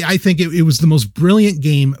think it was the most brilliant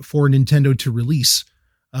game for Nintendo to release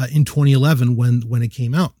in 2011 when it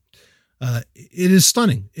came out. It is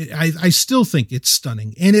stunning. I still think it's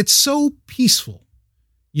stunning, and it's so peaceful.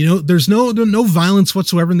 There's no violence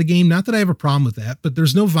whatsoever in the game. Not that I have a problem with that, but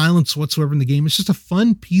there's no violence whatsoever in the game. It's just a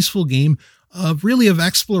fun, peaceful game of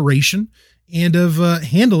exploration and of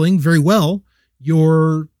handling very well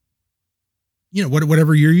your,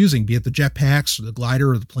 whatever you're using, be it the jetpacks or the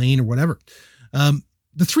glider or the plane or whatever.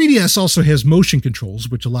 The 3DS also has motion controls,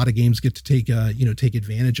 which a lot of games get to take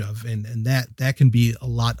advantage of. And that can be a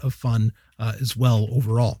lot of fun as well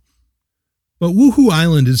overall. But Woohoo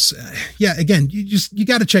Island is, again, you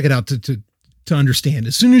got to check it out to to understand.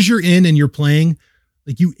 As soon as you're in and you're playing,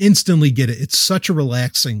 like you instantly get it. It's such a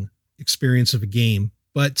relaxing experience of a game,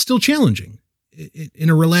 but still challenging in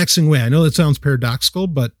a relaxing way. I know that sounds paradoxical,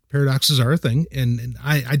 but paradoxes are a thing. And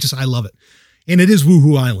I love it. And it is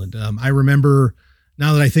Woohoo Island. I remember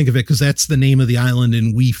now that I think of it, cause that's the name of the island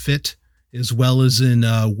in Wii Fit, as well as in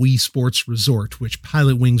Wii Sports Resort, which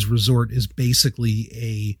Pilot Wings Resort is basically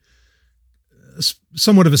a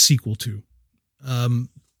somewhat of a sequel to.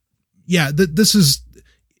 This is,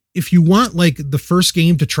 if you want like the first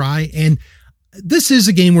game to try, and this is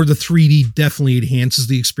a game where the 3D definitely enhances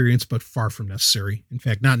the experience, but far from necessary. In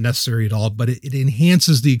fact, not necessary at all, but it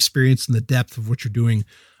enhances the experience and the depth of what you're doing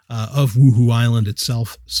of Woohoo Island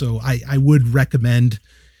itself. So I would recommend,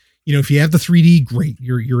 if you have the 3D, great.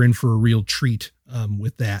 You're in for a real treat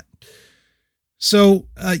with that. So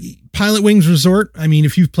Pilot Wings Resort, I mean,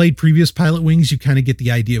 if you've played previous Pilot Wings, you kind of get the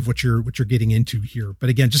idea of what you're getting into here. But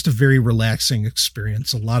again, just a very relaxing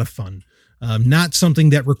experience, a lot of fun. Not something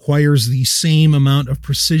that requires the same amount of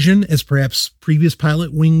precision as perhaps previous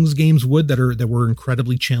Pilot Wings games would that were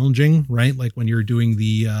incredibly challenging, right? Like when you're doing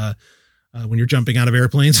when you're jumping out of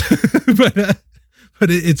airplanes, but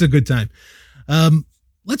it's a good time.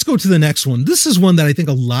 Let's go to the next one. This is one that I think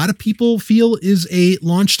a lot of people feel is a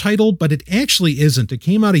launch title, but it actually isn't. It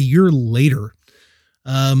came out a year later.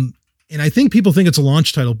 And I think people think it's a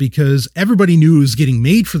launch title because everybody knew it was getting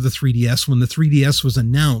made for the 3DS when the 3DS was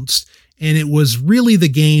announced. And it was really the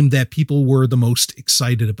game that people were the most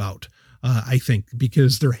excited about, I think,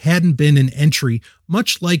 because there hadn't been an entry,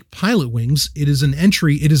 much like Pilot Wings. It is an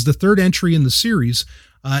entry. It is the third entry in the series.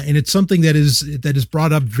 And it's something that is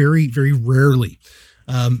brought up very, very rarely.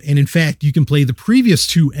 And in fact, you can play the previous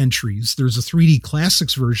two entries. There's a 3D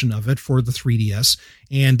Classics version of it for the 3DS.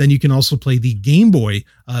 And then you can also play the Game Boy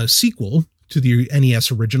sequel to the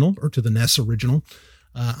NES original or to the NES original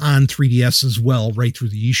on 3DS as well, right through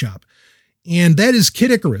the eShop. And that is Kid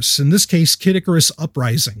Icarus. In this case, Kid Icarus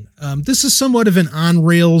Uprising. This is somewhat of an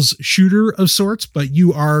on-rails shooter of sorts, but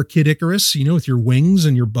you are Kid Icarus, with your wings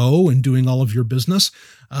and your bow and doing all of your business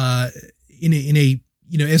as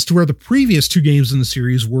to where the previous two games in the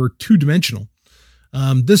series were two-dimensional.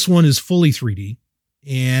 This one is fully 3D.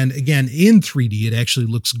 And again, in 3D, it actually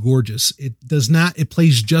looks gorgeous. It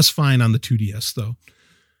plays just fine on the 2DS though.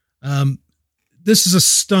 This is a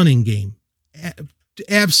stunning game.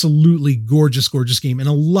 Absolutely gorgeous, gorgeous game and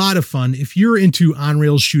a lot of fun. If you're into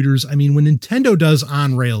on-rails shooters, I mean, when Nintendo does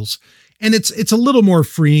on-rails, and it's a little more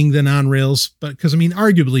freeing than on rails, but because, I mean,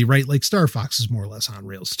 arguably, right, like Star Fox is more or less on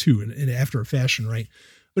rails too, and after a fashion, right?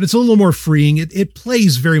 But it's a little more freeing. It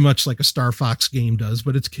plays very much like a Star Fox game does,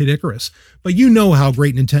 but it's Kid Icarus. But you know how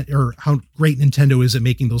great Nintendo is at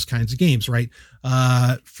making those kinds of games, right?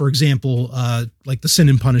 For example, like the Sin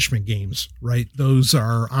and Punishment games, right? Those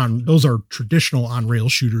are traditional on rail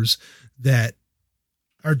shooters that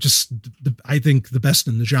are just, I think, the best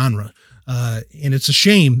in the genre. And it's a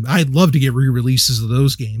shame. I'd love to get re-releases of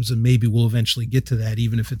those games, and maybe we'll eventually get to that,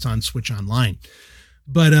 even if it's on Switch Online.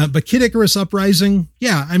 But Kid Icarus Uprising,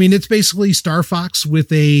 yeah, I mean, it's basically Star Fox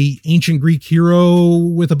with a ancient Greek hero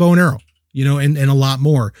with a bow and arrow, and a lot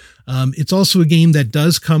more. It's also a game that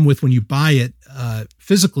does come with, when you buy it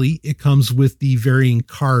physically, it comes with the varying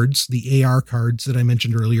cards, the AR cards that I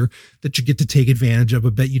mentioned earlier, that you get to take advantage of. I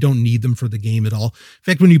bet you don't need them for the game at all. In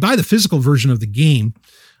fact, when you buy the physical version of the game,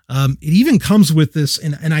 it even comes with this,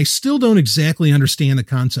 and I still don't exactly understand the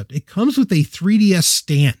concept. It comes with a 3DS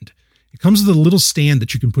stand. It comes with a little stand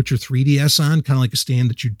that you can put your 3DS on, kind of like a stand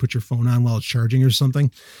that you'd put your phone on while it's charging or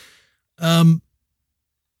something. And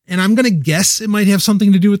I'm going to guess it might have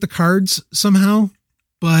something to do with the cards somehow.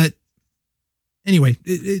 But anyway,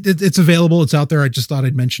 it's available. It's out there. I just thought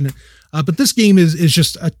I'd mention it. But this game is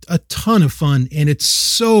just a ton of fun. And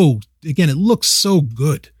it's it looks so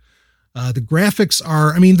good. The graphics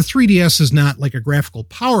are, I mean, the 3DS is not like a graphical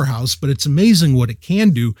powerhouse, but it's amazing what it can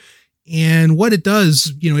do. And what it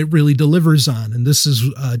does, it really delivers on. And this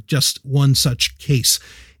is just one such case.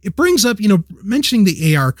 It brings up, mentioning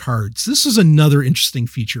the AR cards. This is another interesting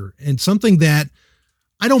feature and something that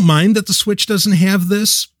I don't mind that the Switch doesn't have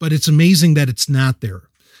this, but it's amazing that it's not there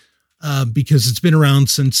because it's been around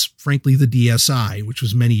since, frankly, the DSi, which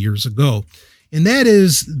was many years ago. And that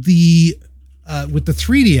is with the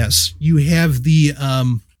 3DS, you have the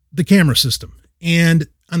camera system. And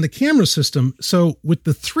on the camera system, so with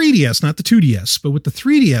the 3DS, not the 2DS, but with the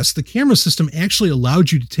 3DS, the camera system actually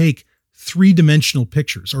allowed you to take three-dimensional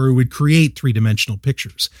pictures, or it would create three-dimensional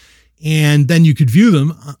pictures. And then you could view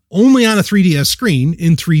them only on a 3DS screen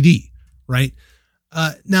in 3D, right?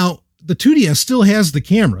 Now, the 2DS still has the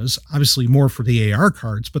cameras, obviously more for the AR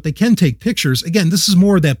cards, but they can take pictures. Again, this is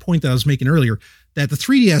more that point that I was making earlier, that the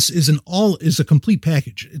 3DS is a complete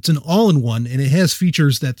package. It's an all-in-one, and it has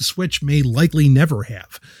features that the Switch may likely never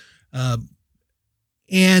have.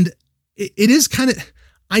 And it is kind of,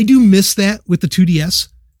 I do miss that with the 2DS,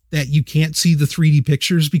 that you can't see the 3D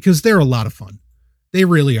pictures, because they're a lot of fun. They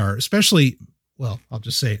really are, especially, well, I'll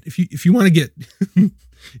just say it. If you want to get,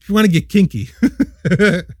 if you want to get kinky,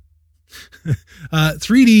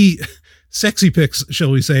 3D sexy pics,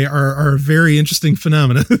 shall we say, are a very interesting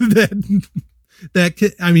phenomena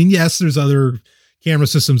that I mean, yes, there's other camera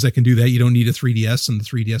systems that can do that. You don't need a 3DS, and the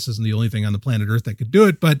 3DS isn't the only thing on the planet Earth that could do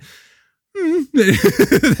it, but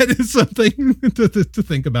that is something to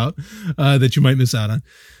think about, that you might miss out on.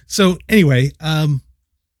 So anyway,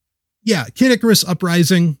 yeah, Kid Icarus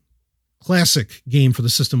Uprising, classic game for the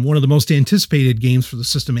system, one of the most anticipated games for the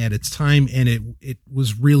system at its time, and it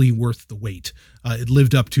was really worth the wait. It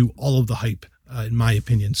lived up to all of the hype, in my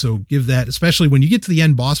opinion. So give that, especially when you get to the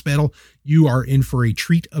end boss battle, you are in for a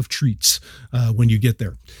treat of treats when you get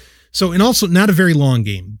there. So, and also not a very long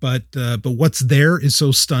game, but what's there is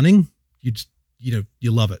so stunning.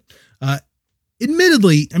 You love it.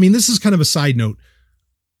 Admittedly, I mean, this is kind of a side note.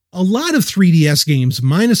 A lot of 3DS games,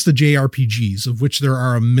 minus the JRPGs, of which there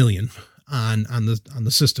are a million on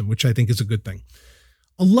the system, which I think is a good thing.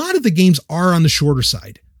 A lot of the games are on the shorter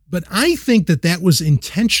side, but I think that was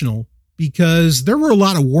intentional, because there were a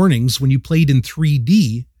lot of warnings when you played in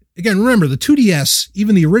 3D. Again, remember the 2DS,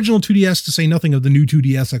 even the original 2DS, to say nothing of the new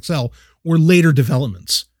 2DS XL, were later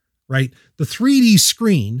developments, right? The 3D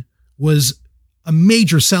screen was a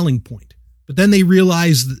major selling point, but then they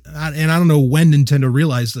realized, and I don't know when Nintendo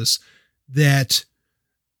realized this, that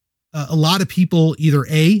a lot of people either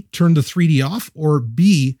A, turned the 3D off, or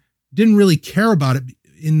B, didn't really care about it,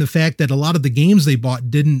 in the fact that a lot of the games they bought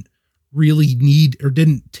didn't really need, or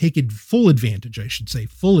didn't take it full advantage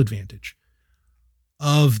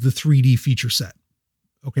of the 3D feature set,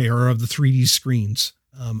 okay, or of the 3D screens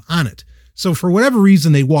on it. So for whatever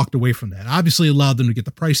reason, they walked away from that. Obviously allowed them to get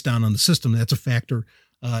the price down on the system. That's a factor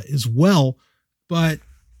as well. But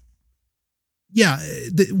yeah,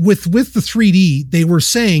 with the 3D, they were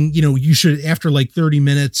saying, you should, after like 30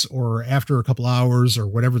 minutes or after a couple hours or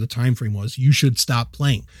whatever the time frame was, you should stop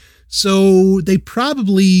playing. So they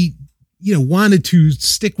probably, wanted to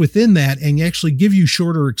stick within that and actually give you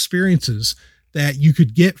shorter experiences that you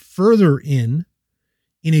could get further in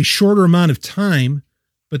a shorter amount of time.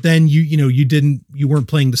 But then you weren't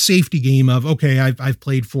playing the safety game of, okay, I've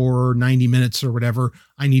played for 90 minutes or whatever.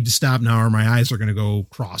 I need to stop now or my eyes are going to go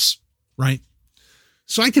cross. Right.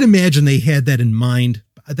 So I can imagine they had that in mind.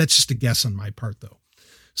 That's just a guess on my part though.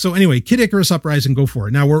 So anyway, Kid Icarus Uprising, go for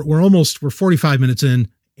it. Now we're 45 minutes in,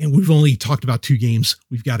 and we've only talked about 2 games.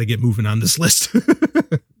 We've got to get moving on this list.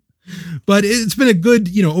 But it's been a good,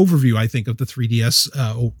 overview, I think, of the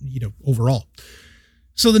 3DS, overall.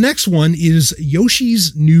 So the next one is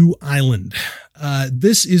Yoshi's New Island.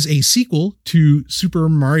 This is a sequel to Super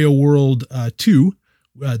Mario World 2,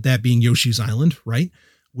 that being Yoshi's Island, right?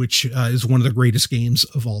 Which is one of the greatest games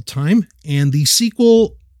of all time. And the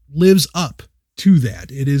sequel lives up to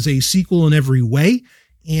that. It is a sequel in every way,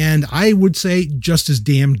 and I would say just as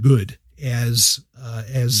damn good as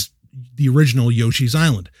the original Yoshi's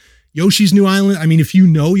Island. Yoshi's New Island, I mean, if you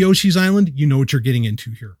know Yoshi's Island, you know what you're getting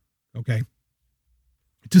into here, okay?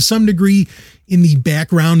 To some degree, in the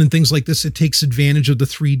background and things like this, it takes advantage of the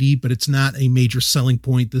 3D, but it's not a major selling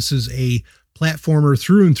point. This is a platformer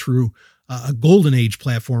through and through, a Golden Age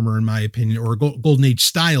platformer, in my opinion, or a Golden Age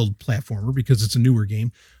styled platformer, because it's a newer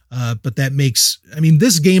game. But that makes, I mean,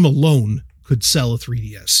 this game alone could sell a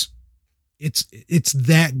 3DS. It's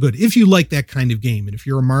that good. If you like that kind of game, and if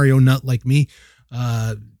you're a Mario nut like me,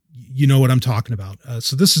 you know what I'm talking about.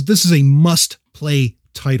 So this is a must play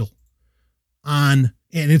title and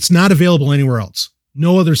it's not available anywhere else.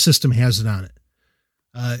 No other system has it on it.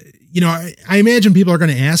 I imagine people are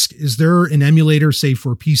going to ask, is there an emulator, say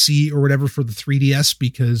for PC or whatever, for the 3DS?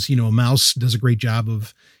 Because, a mouse does a great job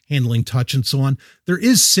of handling touch and so on. There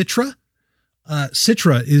is Citra.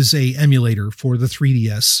 Citra is a emulator for the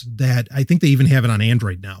 3DS that I think they even have it on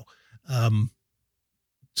Android now.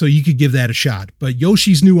 So you could give that a shot, but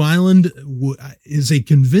Yoshi's New Island is a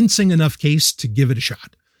convincing enough case to give it a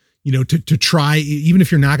shot. To try, even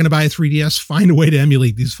if you're not going to buy a 3DS, find a way to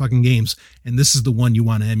emulate these fucking games. And this is the one you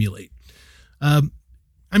want to emulate.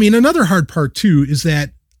 Another hard part too, is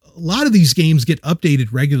that a lot of these games get updated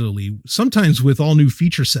regularly, sometimes with all new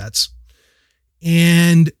feature sets.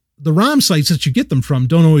 And the ROM sites that you get them from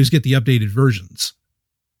don't always get the updated versions.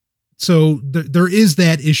 So there is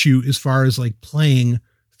that issue as far as like playing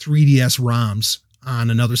 3DS ROMs on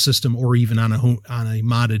another system or even on a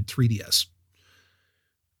modded 3DS.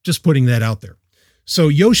 Just putting that out there. So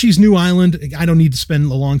Yoshi's New Island, I don't need to spend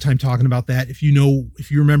a long time talking about that. If you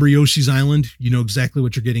remember Yoshi's Island, you know exactly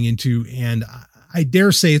what you're getting into. And I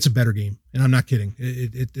dare say it's a better game. And I'm not kidding.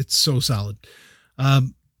 It's so solid.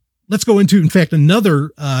 Let's go into, in fact,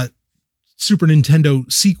 another Super Nintendo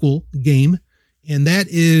sequel game. And that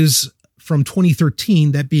is from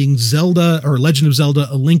 2013, that being Zelda or Legend of Zelda,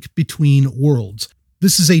 A Link Between Worlds.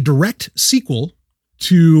 This is a direct sequel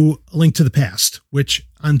to A Link to the Past, which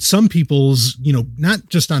on some people's, not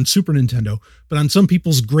just on Super Nintendo, but on some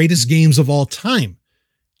people's greatest games of all time,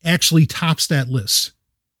 actually tops that list.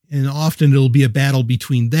 And often it'll be a battle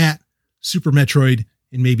between that, Super Metroid,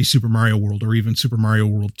 and maybe Super Mario World, or even Super Mario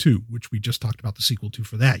World 2, which we just talked about the sequel to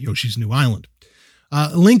for that, Yoshi's New Island.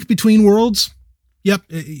 A Link Between Worlds. Yep.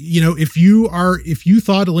 If you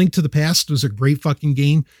thought A Link to the Past was a great fucking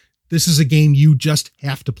game, this is a game you just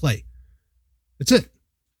have to play. That's it.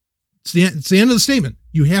 It's the end of the statement.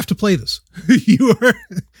 You have to play this.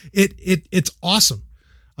 It's awesome.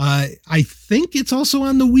 I think it's also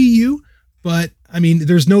on the Wii U, but I mean,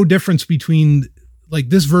 there's no difference between, like,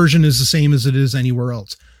 this version is the same as it is anywhere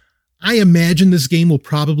else. I imagine this game will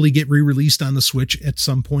probably get re-released on the Switch at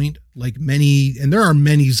some point, and there are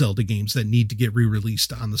many Zelda games that need to get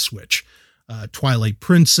re-released on the Switch. Twilight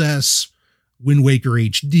Princess, Wind Waker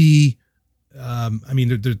HD.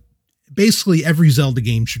 Basically every Zelda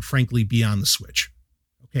game should frankly be on the Switch.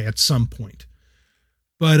 Okay, at some point.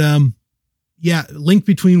 But Link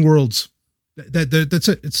Between Worlds. That's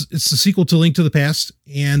it. It's the sequel to Link to the Past,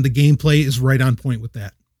 and the gameplay is right on point with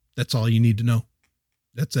that. That's all you need to know.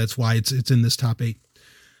 That's why it's in this top 8.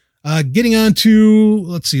 Getting on to,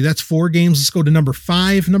 let's see, that's 4 games. Let's go to number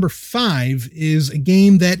 5. Number 5 is a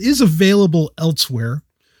game that is available elsewhere,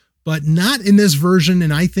 but not in this version.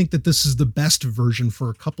 And I think that this is the best version for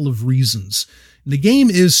a couple of reasons. And the game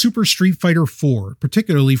is Super Street Fighter 4,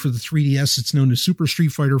 particularly for the 3DS. It's known as Super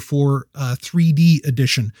Street Fighter 4 3D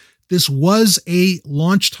Edition. This was a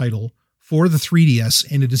launch title for the 3DS,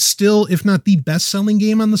 and it is still, if not the best-selling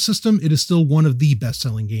game on the system, it is still one of the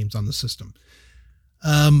best-selling games on the system.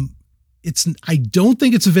 I don't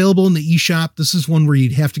think it's available in the eShop. This is one where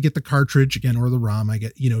you'd have to get the cartridge again, or the ROM,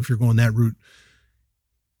 if you're going that route.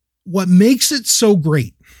 What makes it so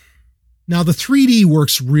great? Now, the 3D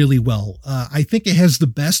works really well. I think it has the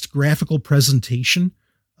best graphical presentation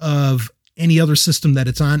of any other system that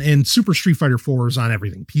it's on, and Super Street Fighter 4 is on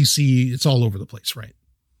everything. PC, it's all over the place, right?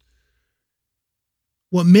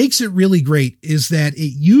 What makes it really great is that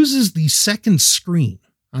it uses the second screen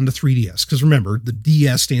on the 3DS. Because remember, the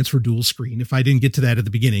DS stands for dual screen. If I didn't get to that at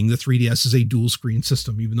the beginning, the 3DS is a dual screen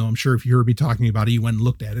system, even though I'm sure if you heard me talking about it, you went and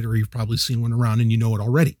looked at it, or you've probably seen one around and you know it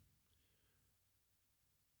already.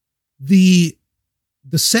 The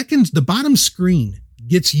bottom screen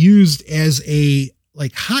gets used as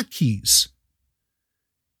hotkeys.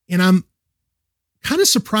 And I'm kind of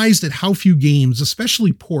surprised at how few games,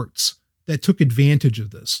 especially ports, that took advantage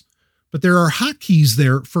of this. But there are hotkeys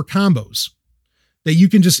there for combos that you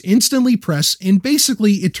can just instantly press, and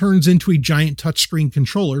basically it turns into a giant touchscreen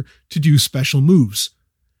controller to do special moves.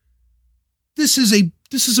 This is a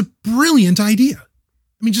brilliant idea.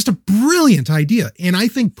 I mean, just a brilliant idea. And I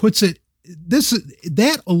think puts it,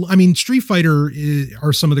 Street Fighter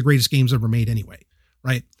are some of the greatest games ever made anyway,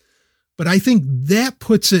 right? But I think that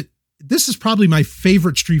puts it, this is probably my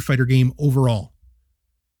favorite Street Fighter game overall.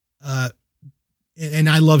 And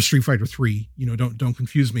I love Street Fighter 3, don't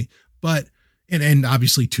confuse me, but, and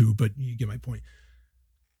obviously 2, but you get my point.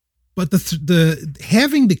 But the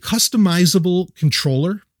having the customizable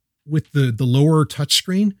controller with the lower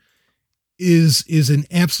touchscreen is an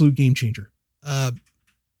absolute game changer.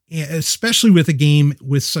 Especially with a game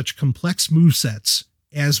with such complex movesets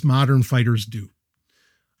as modern fighters do.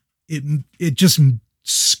 It just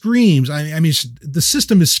screams. I mean, the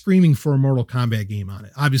system is screaming for a Mortal Kombat game on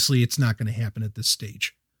it. Obviously, it's not going to happen at this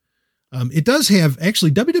stage. It does have,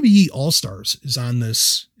 actually, WWE All-Stars is on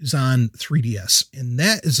 3DS, and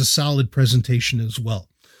that is a solid presentation as well,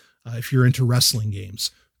 if you're into wrestling games.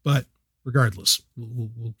 But regardless,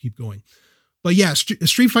 we'll keep going. But yeah,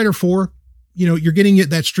 Street Fighter 4, you're getting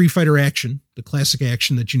that Street Fighter action, the classic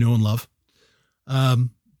action that you know and love.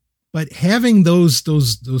 But having those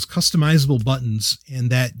customizable buttons and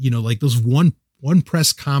that, those one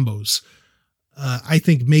press combos, I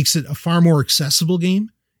think makes it a far more accessible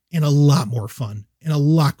game and a lot more fun and a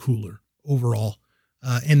lot cooler overall.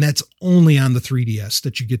 And that's only on the 3DS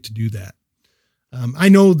that you get to do that. I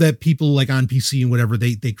know that people like on PC and whatever,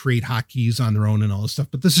 they create hotkeys on their own and all this stuff,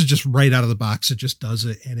 but this is just right out of the box. It just does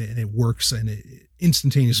it, and it works, and it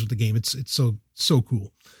instantaneous with the game. It's so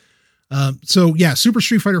cool. So yeah, Super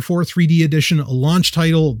Street Fighter 4 3D Edition, a launch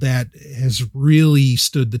title that has really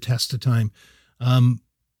stood the test of time.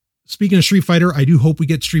 Speaking of Street Fighter, I do hope we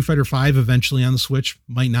get Street Fighter 5 eventually on the Switch.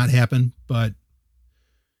 Might not happen, but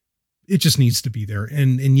it just needs to be there.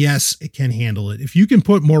 And yes, it can handle it. If you can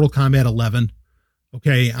put Mortal Kombat 11,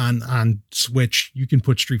 okay, on Switch, you can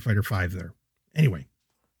put Street Fighter 5 there. Anyway,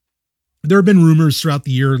 there have been rumors throughout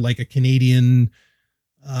the year, like a Canadian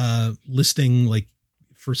listing, like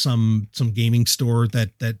for some gaming store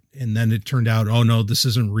that, and then it turned out, oh no, this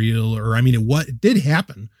isn't real. Or, I mean, it did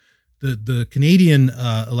happen. The Canadian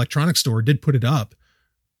electronics store did put it up,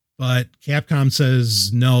 but Capcom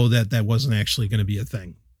says no, that wasn't actually going to be a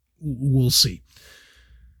thing. We'll see.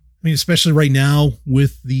 I mean, especially right now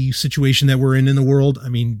with the situation that we're in the world. I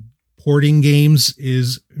mean, porting games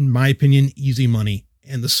is, in my opinion, easy money.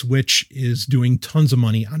 And the Switch is doing tons of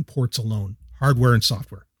money on ports alone, hardware and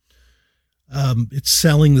software. It's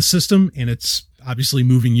selling the system, and it's obviously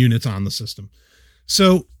moving units on the system.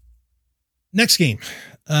 So next game.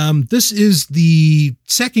 This is the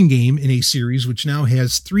second game in a series, which now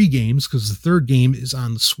has 3 games because the third game is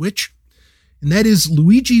on the Switch. And that is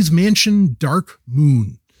Luigi's Mansion Dark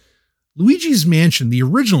Moon. Luigi's Mansion, the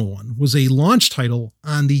original one, was a launch title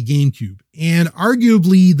on the GameCube, and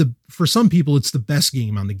arguably, for some people, it's the best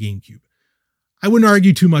game on the GameCube. I wouldn't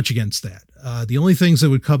argue too much against that. The only things that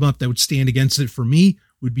would come up that would stand against it for me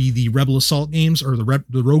would be the Rebel Assault games or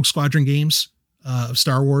the Rogue Squadron games of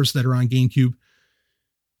Star Wars that are on GameCube.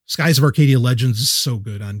 Skies of Arcadia Legends is so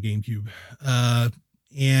good on GameCube.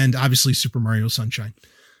 And obviously Super Mario Sunshine.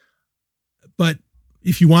 But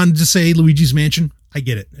if you wanted to say Luigi's Mansion, I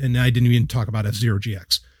get it. And I didn't even talk about F-Zero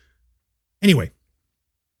GX. Anyway,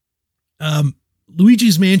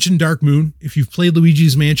 Luigi's Mansion Dark Moon. If you've played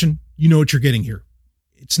Luigi's Mansion, you know what you're getting here.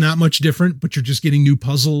 It's not much different, but you're just getting new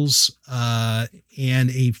puzzles and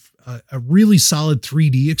a really solid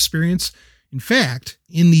 3D experience. In fact,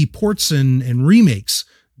 in the ports and remakes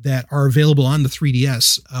that are available on the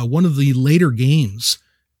 3DS, one of the later games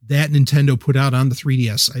that Nintendo put out on the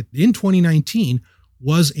 3DS in 2019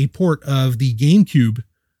 was a port of the GameCube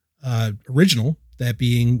original, that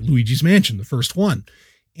being Luigi's Mansion, the first one.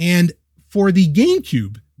 And for the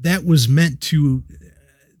GameCube, that was meant to,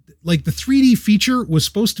 like, the 3D feature was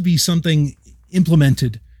supposed to be something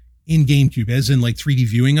implemented in GameCube, as in like 3D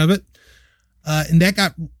viewing of it. And that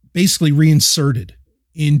got basically reinserted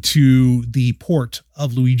into the port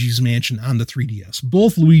of Luigi's Mansion on the 3DS.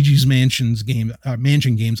 Both Luigi's Mansion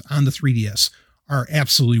games on the 3DS are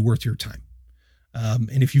absolutely worth your time.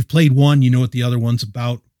 And if you've played one, you know what the other one's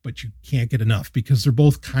about, but you can't get enough because they're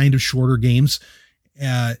both kind of shorter games.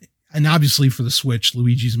 And obviously for the Switch,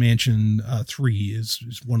 Luigi's Mansion 3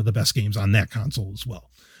 is one of the best games on that console as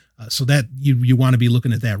well. So that you want to be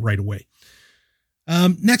looking at that right away.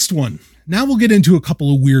 Next one. Now we'll get into a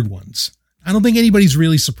couple of weird ones. I don't think anybody's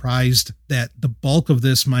really surprised that the bulk of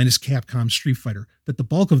this, minus Capcom Street Fighter, that the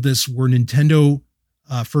bulk of this were Nintendo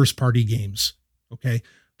first-party games. Okay.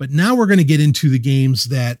 But now we're going to get into the games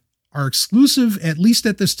that are exclusive, at least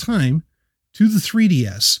at this time, to the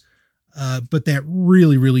 3DS, but that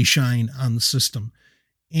really, really shine on the system.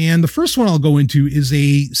 And the first one I'll go into is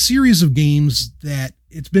a series of games that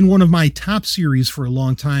it's been one of my top series for a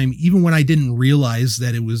long time, even when I didn't realize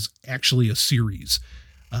that it was actually a series,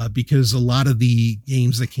 because a lot of the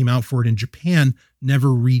games that came out for it in Japan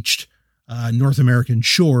never reached North American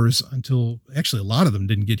shores until, actually a lot of them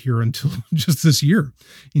didn't get here until just this year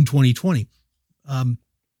in 2020.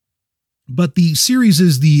 But the series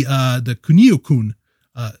is the Kunio-kun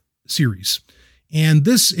series. And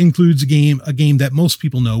this includes a game that most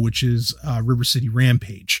people know, which is River City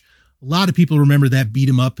Rampage. A lot of people remember that beat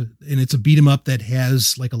 'em up, and it's a beat 'em up that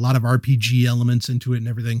has like a lot of RPG elements into it and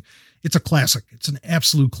everything. It's a classic. It's an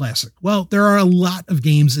absolute classic. Well, there are a lot of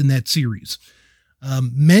games in that series.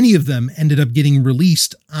 Many of them ended up getting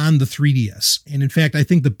released on the 3DS. And in fact, I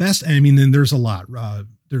think the best, I mean, then there's a lot.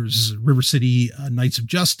 There's River City Knights of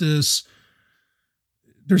Justice.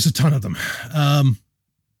 There's a ton of them.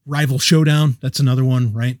 Rival Showdown, that's another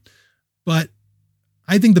one, right? But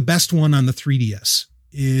I think the best one on the 3DS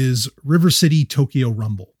is River City Tokyo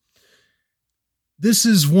Rumble. This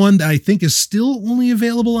is one that I think is still only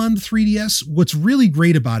available on the 3DS. What's really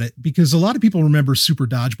great about it, because a lot of people remember Super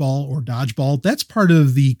Dodgeball or Dodgeball, that's part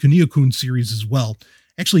of the Kunio-kun series as well.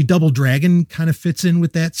 Actually, Double Dragon kind of fits in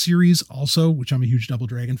with that series also, which I'm a huge Double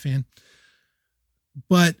Dragon fan.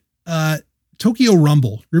 But Tokyo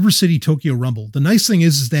Rumble, River City Tokyo Rumble. The nice thing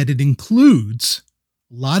is that it includes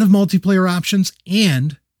a lot of multiplayer options,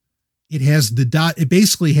 and it has it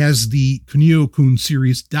basically has the Kunio-kun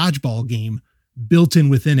series dodgeball game built in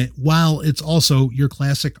within it, while it's also your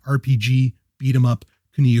classic RPG beat 'em up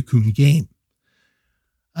Kunio-kun game.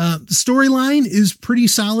 The storyline is pretty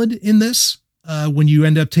solid in this. When you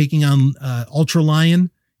end up taking on Ultra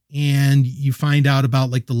Lion and you find out about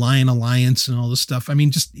like the Lion Alliance and all this stuff. I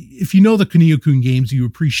mean, just if you know the Kunio-kun games, you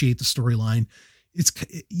appreciate the storyline.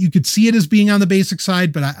 You could see it as being on the basic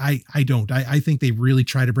side, but I don't. I think they really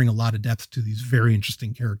try to bring a lot of depth to these very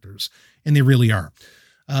interesting characters, and they really are.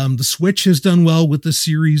 The Switch has done well with the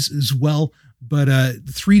series as well, but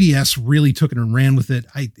the 3DS really took it and ran with it.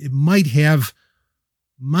 It might have,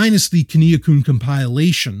 minus the Kunio-kun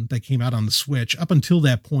compilation that came out on the Switch, up until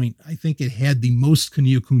that point, I think it had the most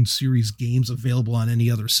Kunio-kun series games available on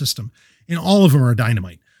any other system, and all of them are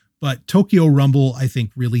dynamite. But Tokyo Rumble, I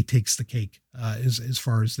think, really takes the cake as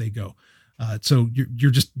far as they go. So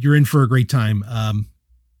you're in for a great time.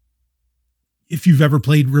 If you've ever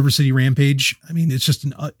played River City Rampage, I mean,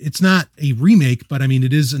 it's not a remake, but I mean,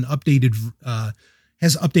 it is an updated,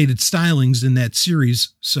 has updated stylings in that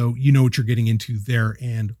series. So you know what you're getting into there,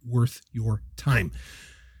 and worth your time.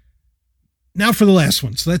 Now for the last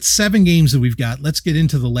one. So that's 7 games that we've got. Let's get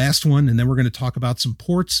into the last one, and then we're going to talk about some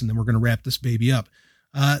ports, and then we're going to wrap this baby up.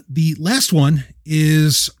 The last one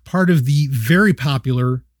is part of the very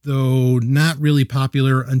popular, though not really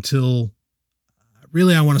popular until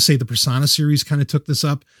really, I want to say the Persona series kind of took this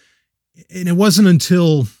up. And it wasn't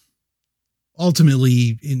until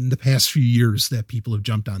ultimately in the past few years that people have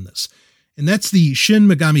jumped on this. And that's the Shin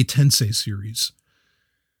Megami Tensei series.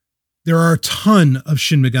 There are a ton of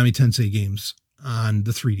Shin Megami Tensei games on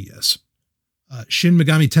the 3DS. Shin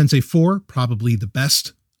Megami Tensei 4, probably the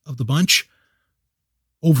best of the bunch.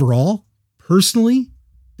 Overall, personally,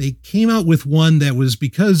 they came out with one that was,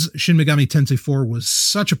 because Shin Megami Tensei 4 was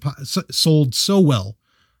sold so well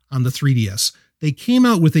on the 3DS, they came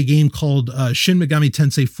out with a game called Shin Megami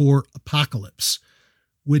Tensei 4 Apocalypse,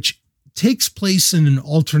 which takes place in an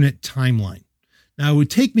alternate timeline. Now, it would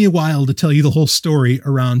take me a while to tell you the whole story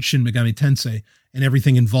around Shin Megami Tensei and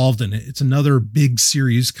everything involved in it. It's another big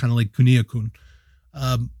series, kind of like Kunio-kun.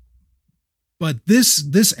 But this,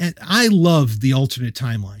 I love the alternate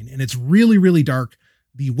timeline, and it's really, really dark.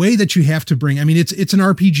 The way that you have to bring, I mean, it's an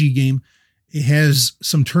RPG game. It has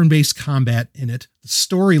some turn-based combat in it. The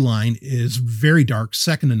storyline is very dark,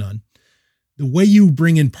 second to none. The way you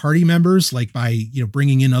bring in party members, like by,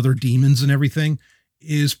 bringing in other demons and everything,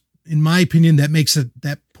 is, in my opinion,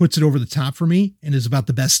 that puts it over the top for me, and is about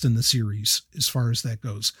the best in the series as far as that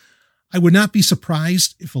goes. I would not be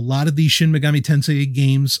surprised if a lot of these Shin Megami Tensei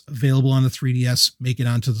games available on the 3DS make it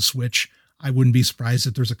onto the Switch. I wouldn't be surprised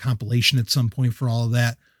if there's a compilation at some point for all of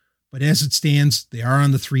that. But as it stands, they are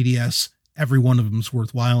on the 3DS. Every one of them is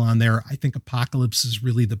worthwhile on there. I think Apocalypse is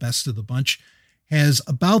really the best of the bunch. Has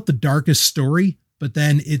about the darkest story, but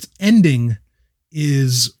then its ending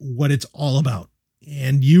is what it's all about.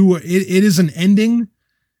 And it is an ending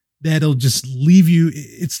that'll just leave you.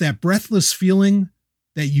 It's that breathless feeling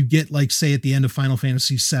that you get, like, say, at the end of Final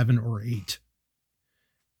Fantasy 7 or 8.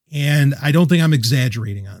 And I don't think I'm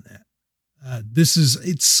exaggerating on that.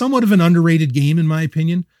 It's somewhat of an underrated game, in my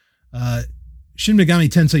opinion. Shin Megami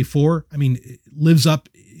Tensei 4, I mean, it lives up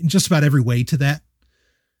in just about every way to that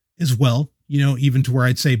as well. Even to where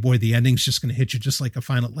I'd say, boy, the ending's just going to hit you just like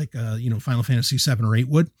Final Fantasy 7 or 8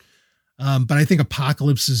 would. But I think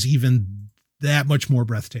Apocalypse is even that much more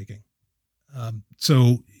breathtaking.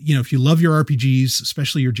 So, if you love your RPGs,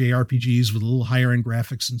 especially your JRPGs with a little higher end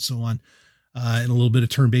graphics and so on, and a little bit of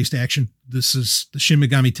turn-based action, this is the Shin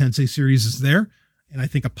Megami Tensei series is there. And I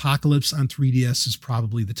think Apocalypse on 3DS is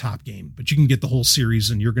probably the top game, but you can get the whole series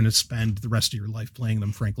and you're going to spend the rest of your life playing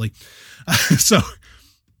them, frankly. So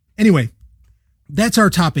anyway, that's our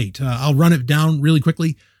top 8. I'll run it down really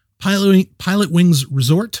quickly. Pilot Wings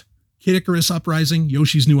Resort, Kid Icarus Uprising,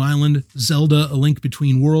 Yoshi's New Island, Zelda A Link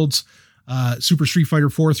Between Worlds, Super Street Fighter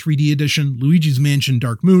 4 3D Edition, Luigi's Mansion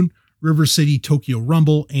Dark Moon, River City Tokyo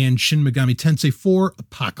Rumble, and Shin Megami Tensei 4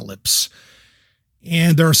 Apocalypse.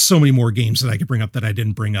 And there are so many more games that I could bring up that I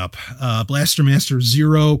didn't bring up. Blaster Master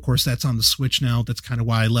Zero, of course, that's on the Switch now. That's kind of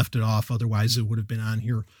why I left it off. Otherwise, it would have been on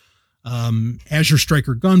here. Azure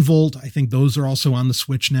Striker Gunvolt, I think those are also on the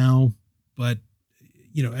Switch now. But,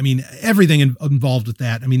 everything involved with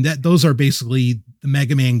that. I mean, those are basically the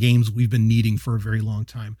Mega Man games we've been needing for a very long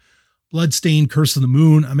time. Bloodstained Curse of the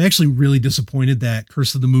Moon. I'm actually really disappointed that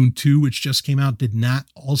Curse of the Moon 2, which just came out, did not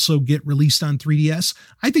also get released on 3DS.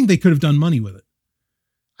 I think they could have done money with it.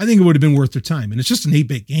 I think it would have been worth their time. And it's just an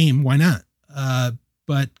 8-bit game. Why not?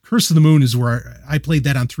 But Curse of the Moon is where I played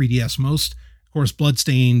that on 3DS most. Of course,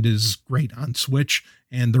 Bloodstained is great on Switch,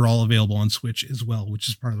 and they're all available on Switch as well, which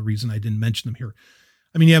is part of the reason I didn't mention them here.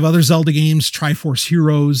 I mean, you have other Zelda games, Triforce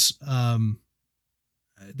Heroes.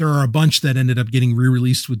 There are a bunch that ended up getting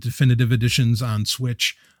re-released with definitive editions on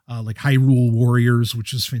Switch, like Hyrule Warriors,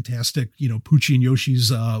 which is fantastic. You know, Poochie and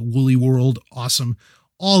Yoshi's Woolly World, awesome.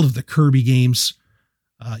 All of the Kirby games,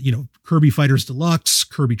 you know, Kirby Fighters Deluxe,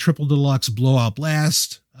 Kirby Triple Deluxe, Blowout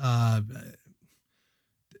Blast.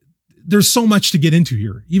 There's so much to get into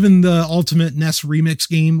here. Even the Ultimate NES Remix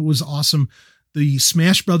game was awesome. The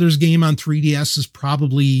Smash Brothers game on 3DS is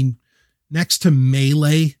probably, next to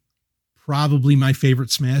Melee, probably my favorite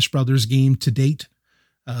Smash Brothers game to date.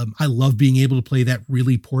 I love being able to play that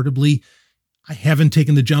really portably. I haven't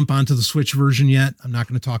taken the jump onto the Switch version yet. I'm not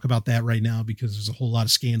going to talk about that right now because there's a whole lot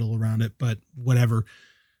of scandal around it, but whatever.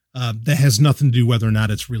 That has nothing to do whether or not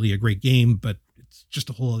it's really a great game, but it's just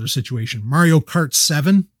a whole other situation. Mario Kart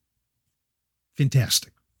 7,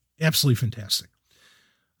 fantastic. Absolutely fantastic.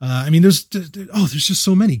 I mean, there's just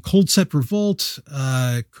so many. Cold Set Revolt,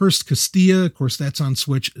 Cursed Castilla. Of course, that's on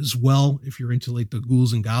Switch as well. If you're into like the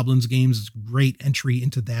Ghouls and Goblins games, it's a great entry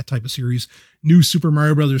into that type of series. New Super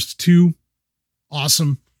Mario Brothers 2.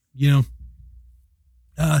 Awesome. You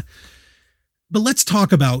know, but let's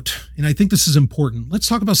talk about, and I think this is important. Let's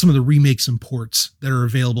talk about some of the remakes and ports that are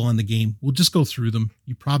available on the game. We'll just go through them.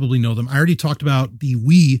 You probably know them. I already talked about the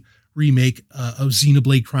Wii remake of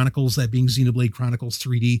Xenoblade Chronicles, that being Xenoblade Chronicles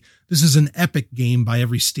 3D. This is an epic game by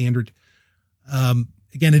every standard.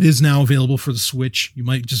 Again, it is now available for the Switch. You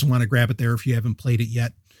might just want to grab it there if you haven't played it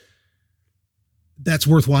yet. That's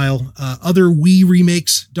worthwhile. Other Wii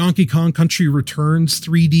remakes, Donkey Kong Country Returns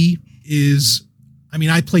 3D is, I mean,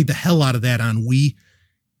 I played the hell out of that on Wii.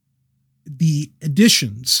 The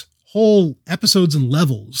additions, whole episodes and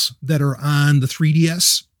levels that are on the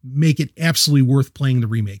 3DS make it absolutely worth playing the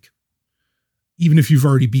remake. Even if you've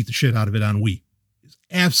already beat the shit out of it on Wii, it's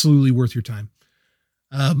absolutely worth your time.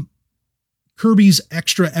 Kirby's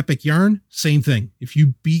Extra Epic Yarn, same thing. If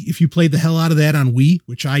you played the hell out of that on Wii,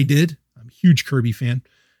 which I did, I'm a huge Kirby fan.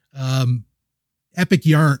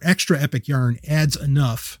 Extra Epic Yarn adds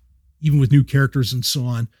enough, even with new characters and so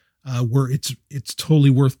on, where it's totally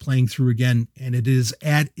worth playing through again, and it is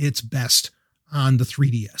at its best on the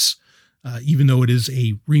 3DS, even though it is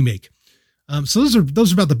a remake. So those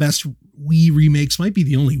are about the best Wii remakes. Might be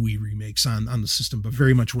the only Wii remakes on the system, but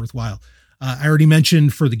very much worthwhile. I already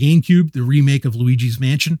mentioned for the GameCube, the remake of Luigi's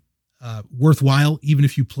Mansion, worthwhile, even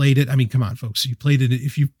if you played it. I mean, come on, folks, you played it.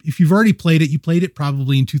 If you've already played it, you played it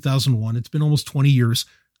probably in 2001. It's been almost 20 years.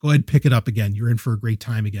 Go ahead, pick it up again. You're in for a great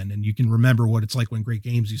time again. And you can remember what it's like when great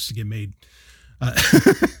games used to get made.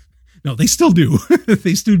 No, they still do.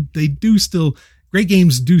 Great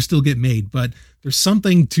games do still get made, but there's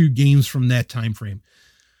something to games from that time frame.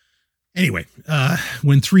 Anyway,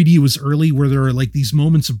 when 3D was early, where there are like these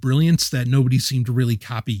moments of brilliance that nobody seemed to really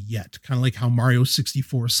copy yet, kind of like how Mario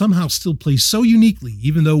 64 somehow still plays so uniquely,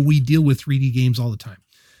 even though we deal with 3D games all the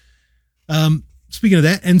time. Speaking of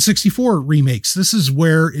that, N64 remakes. This is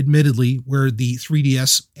where the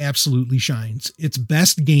 3DS absolutely shines. Its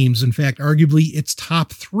best games, in fact, arguably its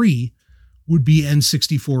top 3 would be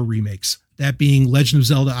N64 remakes. That being Legend of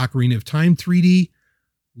Zelda Ocarina of Time 3D,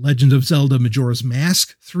 Legend of Zelda Majora's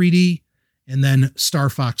Mask 3D, and then Star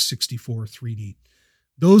Fox 64 3D.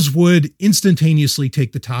 Those would instantaneously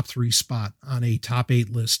take the top 3 spot on a top 8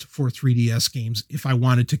 list for 3DS games if I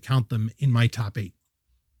wanted to count them in my top 8.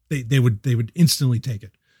 They would instantly take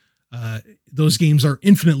it. Those games are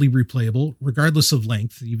infinitely replayable, regardless of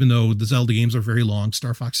length, even though the Zelda games are very long.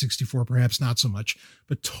 Star Fox 64, perhaps not so much,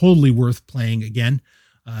 but totally worth playing again.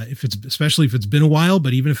 Especially if it's been a while,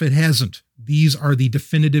 but even if it hasn't, these are the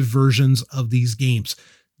definitive versions of these games.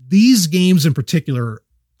 These games in particular,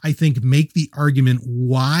 I think, make the argument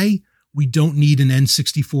why we don't need an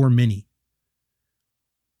N64 Mini.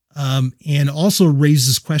 And also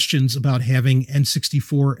raises questions about having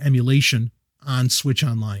N64 emulation on Switch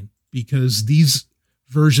Online, because these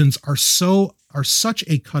versions are such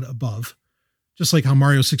a cut above, just like how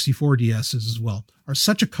Mario 64 DS is as well, are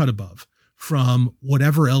such a cut above from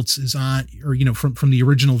whatever else is on, or, you know, from the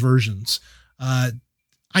original versions.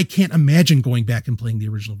 I can't imagine going back and playing the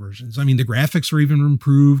original versions. I mean, the graphics are even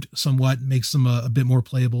improved somewhat, makes them a bit more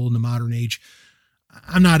playable in the modern age.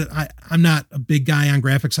 I'm not a big guy on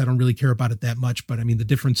graphics. I don't really care about it that much, but I mean, the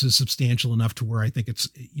difference is substantial enough to where I think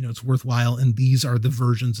it's worthwhile. And these are the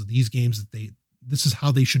versions of these games that this is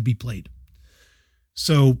how they should be played.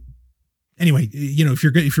 So anyway, you know, if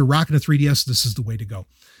you're rocking a 3DS, this is the way to go.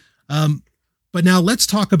 But now let's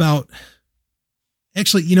talk about,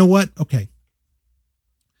 actually, you know what? Okay.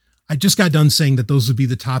 I just got done saying that those would be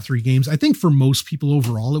the top 3 games. I think for most people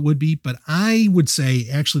overall it would be, but I would say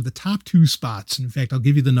actually the top 2 spots, in fact, I'll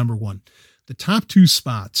give you the number 1. The top 2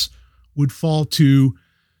 spots would fall to,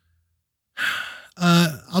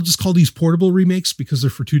 I'll just call these portable remakes because they're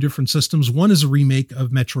for 2 different systems. One is a remake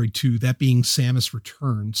of Metroid 2, that being Samus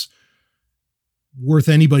Returns. Worth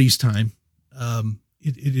anybody's time.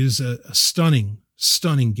 It is a stunning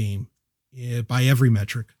game by every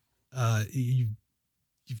metric.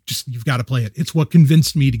 You've got to play it. It's what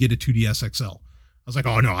convinced me to get a 2DS XL. I was like,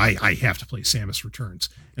 oh no, I have to play Samus Returns.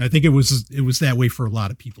 And I think it was that way for a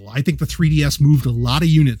lot of people. I think the 3DS moved a lot of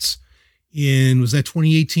units was that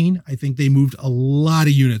 2018? I think they moved a lot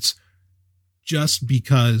of units just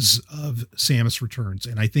because of Samus Returns.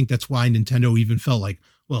 And I think that's why Nintendo even felt like,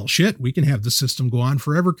 well, shit, we can have the system go on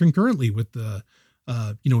forever concurrently with the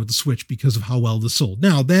Switch because of how well this sold.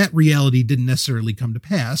 Now, that reality didn't necessarily come to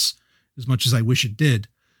pass as much as I wish it did,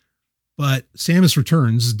 but Samus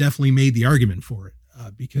Returns definitely made the argument for it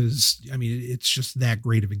because, I mean, it's just that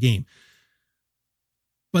great of a game.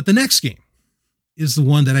 But the next game is the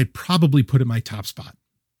one that I probably put at my top spot,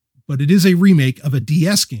 but it is a remake of a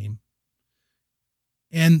DS game.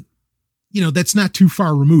 And, that's not too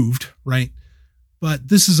far removed, right? But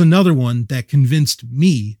this is another one that convinced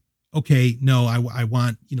me, okay, no, I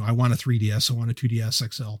want a 3DS. I want a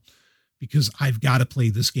 2DS XL because I've got to play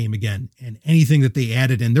this game again. And anything that they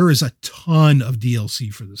added in, there is a ton of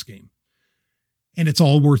DLC for this game. And it's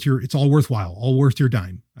all worthwhile, all worth your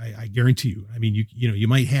dime. I guarantee you. I mean, you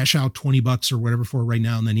might hash out $20 or whatever for it right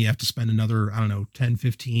now. And then you have to spend another, 10,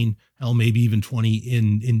 15, hell, maybe even 20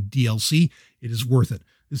 in DLC. It is worth it.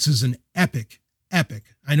 This is an epic.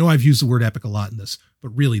 I know I've used the word epic a lot in this, but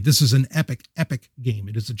really this is an epic game.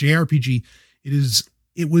 It is a JRPG.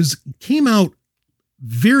 It came out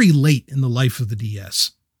very late in the life of the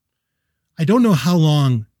DS. I don't know how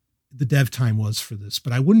long the dev time was for this,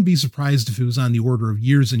 but I wouldn't be surprised if it was on the order of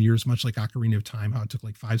years and years, much like Ocarina of Time, how it took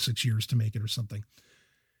like 5-6 years to make it or something.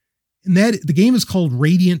 And the game is called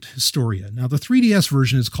Radiant Historia. Now the 3DS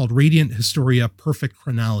version is called Radiant Historia Perfect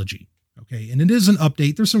Chronology. Okay. And it is an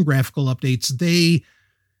update. There's some graphical updates. They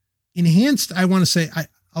enhanced,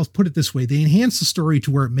 I'll put it this way. They enhanced the story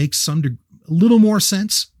to where it makes a little more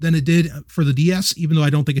sense than it did for the DS, even though I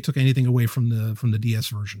don't think it took anything away from the DS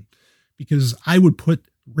version, because I would put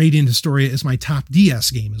Radiant Historia as my top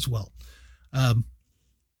DS game as well.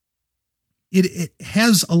 It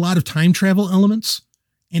has a lot of time travel elements,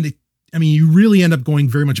 and you really end up going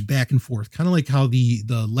very much back and forth, kind of like how the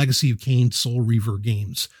Legacy of Kain Soul Reaver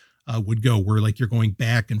games would go, where like you're going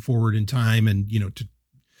back and forward in time, and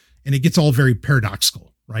and it gets all very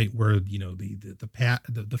paradoxical, right? Where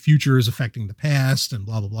the future is affecting the past, and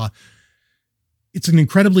blah blah blah. It's an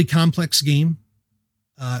incredibly complex game,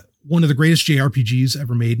 one of the greatest JRPGs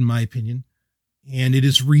ever made, in my opinion, and it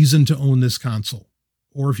is reason to own this console.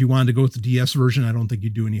 Or if you wanted to go with the DS version, I don't think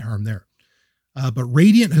you'd do any harm there. But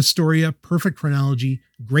Radiant Historia, Perfect Chronology,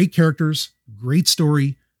 great characters, great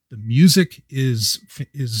story. The music is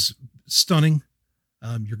stunning.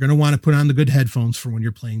 You're going to want to put on the good headphones for when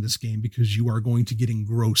you're playing this game, because you are going to get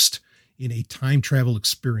engrossed in a time travel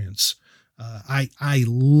experience. I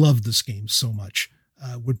love this game so much.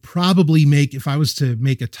 Would probably if I was to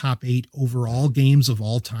make a top 8 overall games of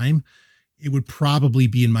all time, it would probably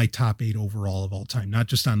be in my top 8 overall of all time, not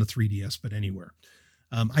just on the 3DS, but anywhere.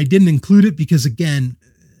 I didn't include it because, again,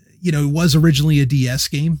 it was originally a DS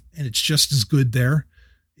game, and it's just as good there.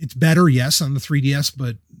 It's better, yes, on the 3DS,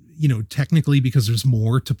 but, technically, because there's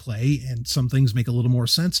more to play and some things make a little more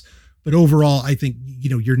sense. But overall, I think,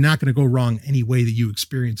 you're not going to go wrong any way that you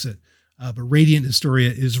experience it. But Radiant Historia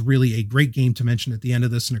is really a great game to mention at the end of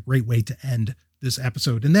this, and a great way to end this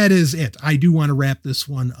episode. And that is it. I do want to wrap this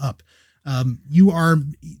one up. You are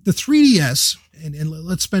the 3DS, and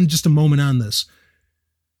let's spend just a moment on this.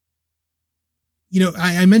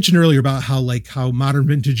 I mentioned earlier about how Modern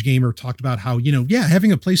Vintage Gamer talked about how,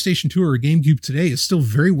 having a PlayStation 2 or a GameCube today is still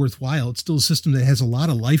very worthwhile. It's still a system that has a lot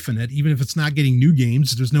of life in it, even if it's not getting new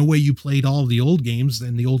games. There's no way you played all of the old games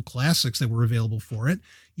and the old classics that were available for it.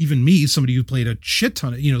 Even me, somebody who played a shit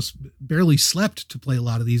ton of, barely slept to play a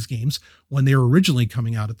lot of these games when they were originally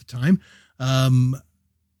coming out at the time.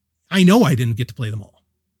 I know I didn't get to play them all.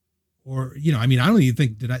 Or, I don't even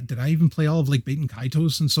think, did I even play all of like Baten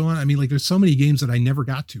Kaitos and so on? There's so many games that I never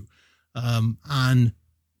got to, on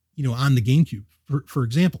the GameCube, for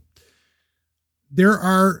example. There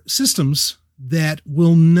are systems that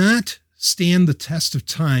will not stand the test of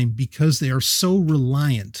time because they are so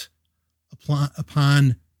reliant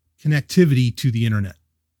upon connectivity to the internet.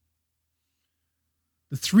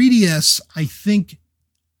 The 3DS, I think,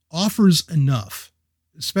 offers enough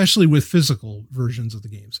especially with physical versions of the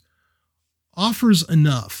games, offers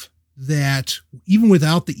enough that even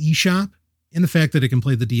without the eShop and the fact that it can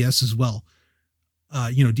play the DS as well,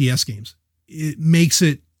 DS games, it makes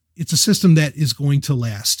it's a system that is going to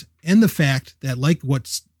last. And the fact that, like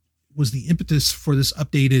what was the impetus for this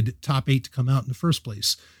updated top 8 to come out in the first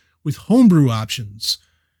place, with homebrew options,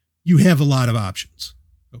 you have a lot of options.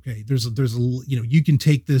 Okay. You can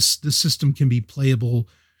take this system can be playable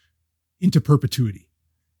into perpetuity.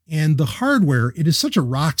 And the hardware, it is such a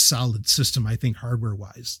rock solid system, I think, hardware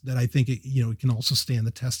wise, that I think it can also stand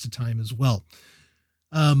the test of time as well.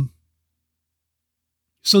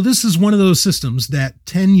 So this is one of those systems that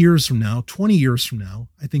 10 years from now, 20 years from now,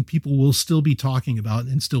 I think people will still be talking about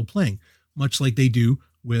and still playing, much like they do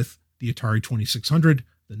with the Atari 2600,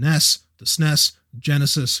 the NES, the SNES,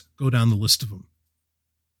 Genesis, go down the list of them.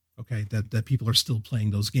 Okay, that people are still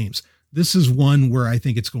playing those games. This is one where I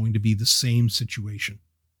think it's going to be the same situation.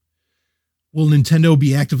 Will Nintendo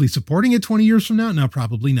be actively supporting it 20 years from now? No,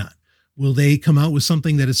 probably not. Will they come out with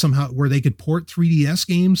something that is somehow where they could port 3DS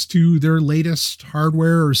games to their latest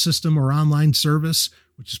hardware or system or online service,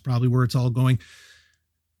 which is probably where it's all going?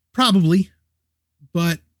 Probably,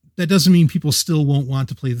 but that doesn't mean people still won't want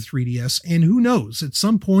to play the 3DS. And who knows, at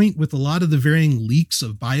some point with a lot of the varying leaks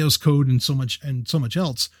of BIOS code and so much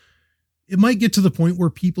else, it might get to the point where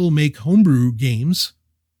people make homebrew games.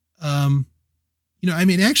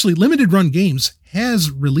 Actually Limited Run Games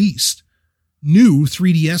has released new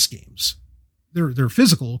 3DS games. They're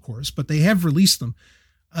physical, of course, but they have released them.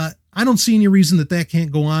 I don't see any reason that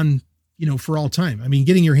can't go on, for all time. I mean,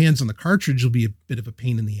 getting your hands on the cartridge will be a bit of a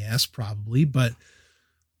pain in the ass probably, but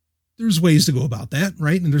there's ways to go about that,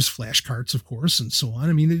 right? And there's flash carts, of course, and so on.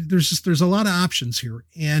 I mean, there's a lot of options here.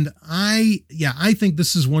 And I think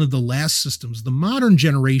this is one of the last systems, the modern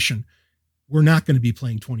generation, we're not going to be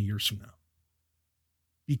playing 20 years from now.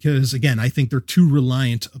 Because again, I think they're too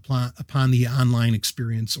reliant upon the online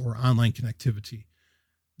experience or online connectivity.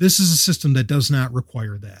 This is a system that does not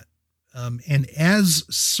require that. And as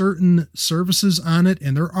certain services on it,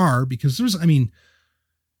 and there are, because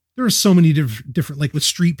there are so many different, like with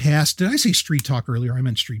Street Pass. Did I say Street Talk earlier? I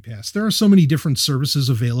meant Street Pass. There are so many different services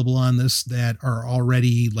available on this that are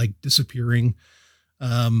already like disappearing.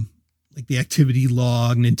 Like the activity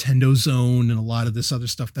log, Nintendo Zone, and a lot of this other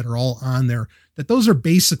stuff that are all on there, that those are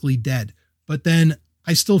basically dead. But then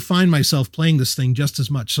I still find myself playing this thing just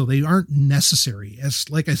as much. So they aren't necessary. As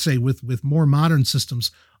like I say, with more modern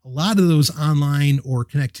systems, a lot of those online or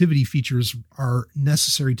connectivity features are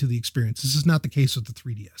necessary to the experience. This is not the case with the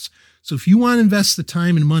 3DS. So if you want to invest the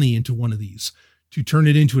time and money into one of these to turn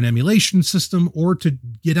it into an emulation system or to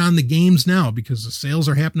get on the games now because the sales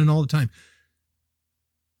are happening all the time,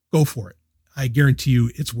 go for it. I guarantee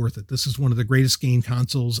you it's worth it. This is one of the greatest game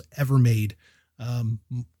consoles ever made. I'm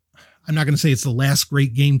not going to say it's the last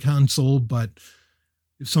great game console, but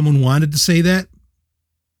if someone wanted to say that,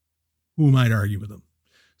 who might argue with them?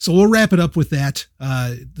 So we'll wrap it up with that.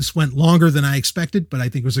 This went longer than I expected, but I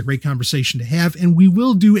think it was a great conversation to have. And we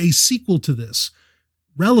will do a sequel to this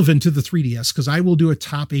relevant to the 3DS, because I will do a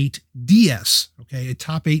top 8 DS, okay, a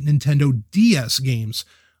top 8 Nintendo DS games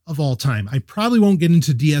of all time. I probably won't get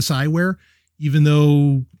into DSiWare, even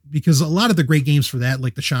though, because a lot of the great games for that,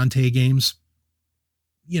 like the Shantae games,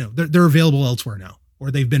 they're available elsewhere now, or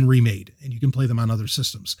they've been remade and you can play them on other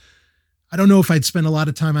systems. I don't know if I'd spend a lot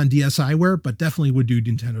of time on DSiWare, but definitely would do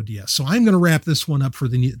Nintendo DS. So I'm going to wrap this one up for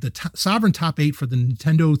the Sovereign Top 8 for the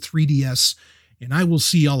Nintendo 3DS, and I will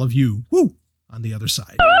see all of you on the other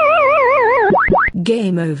side.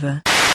 Game over.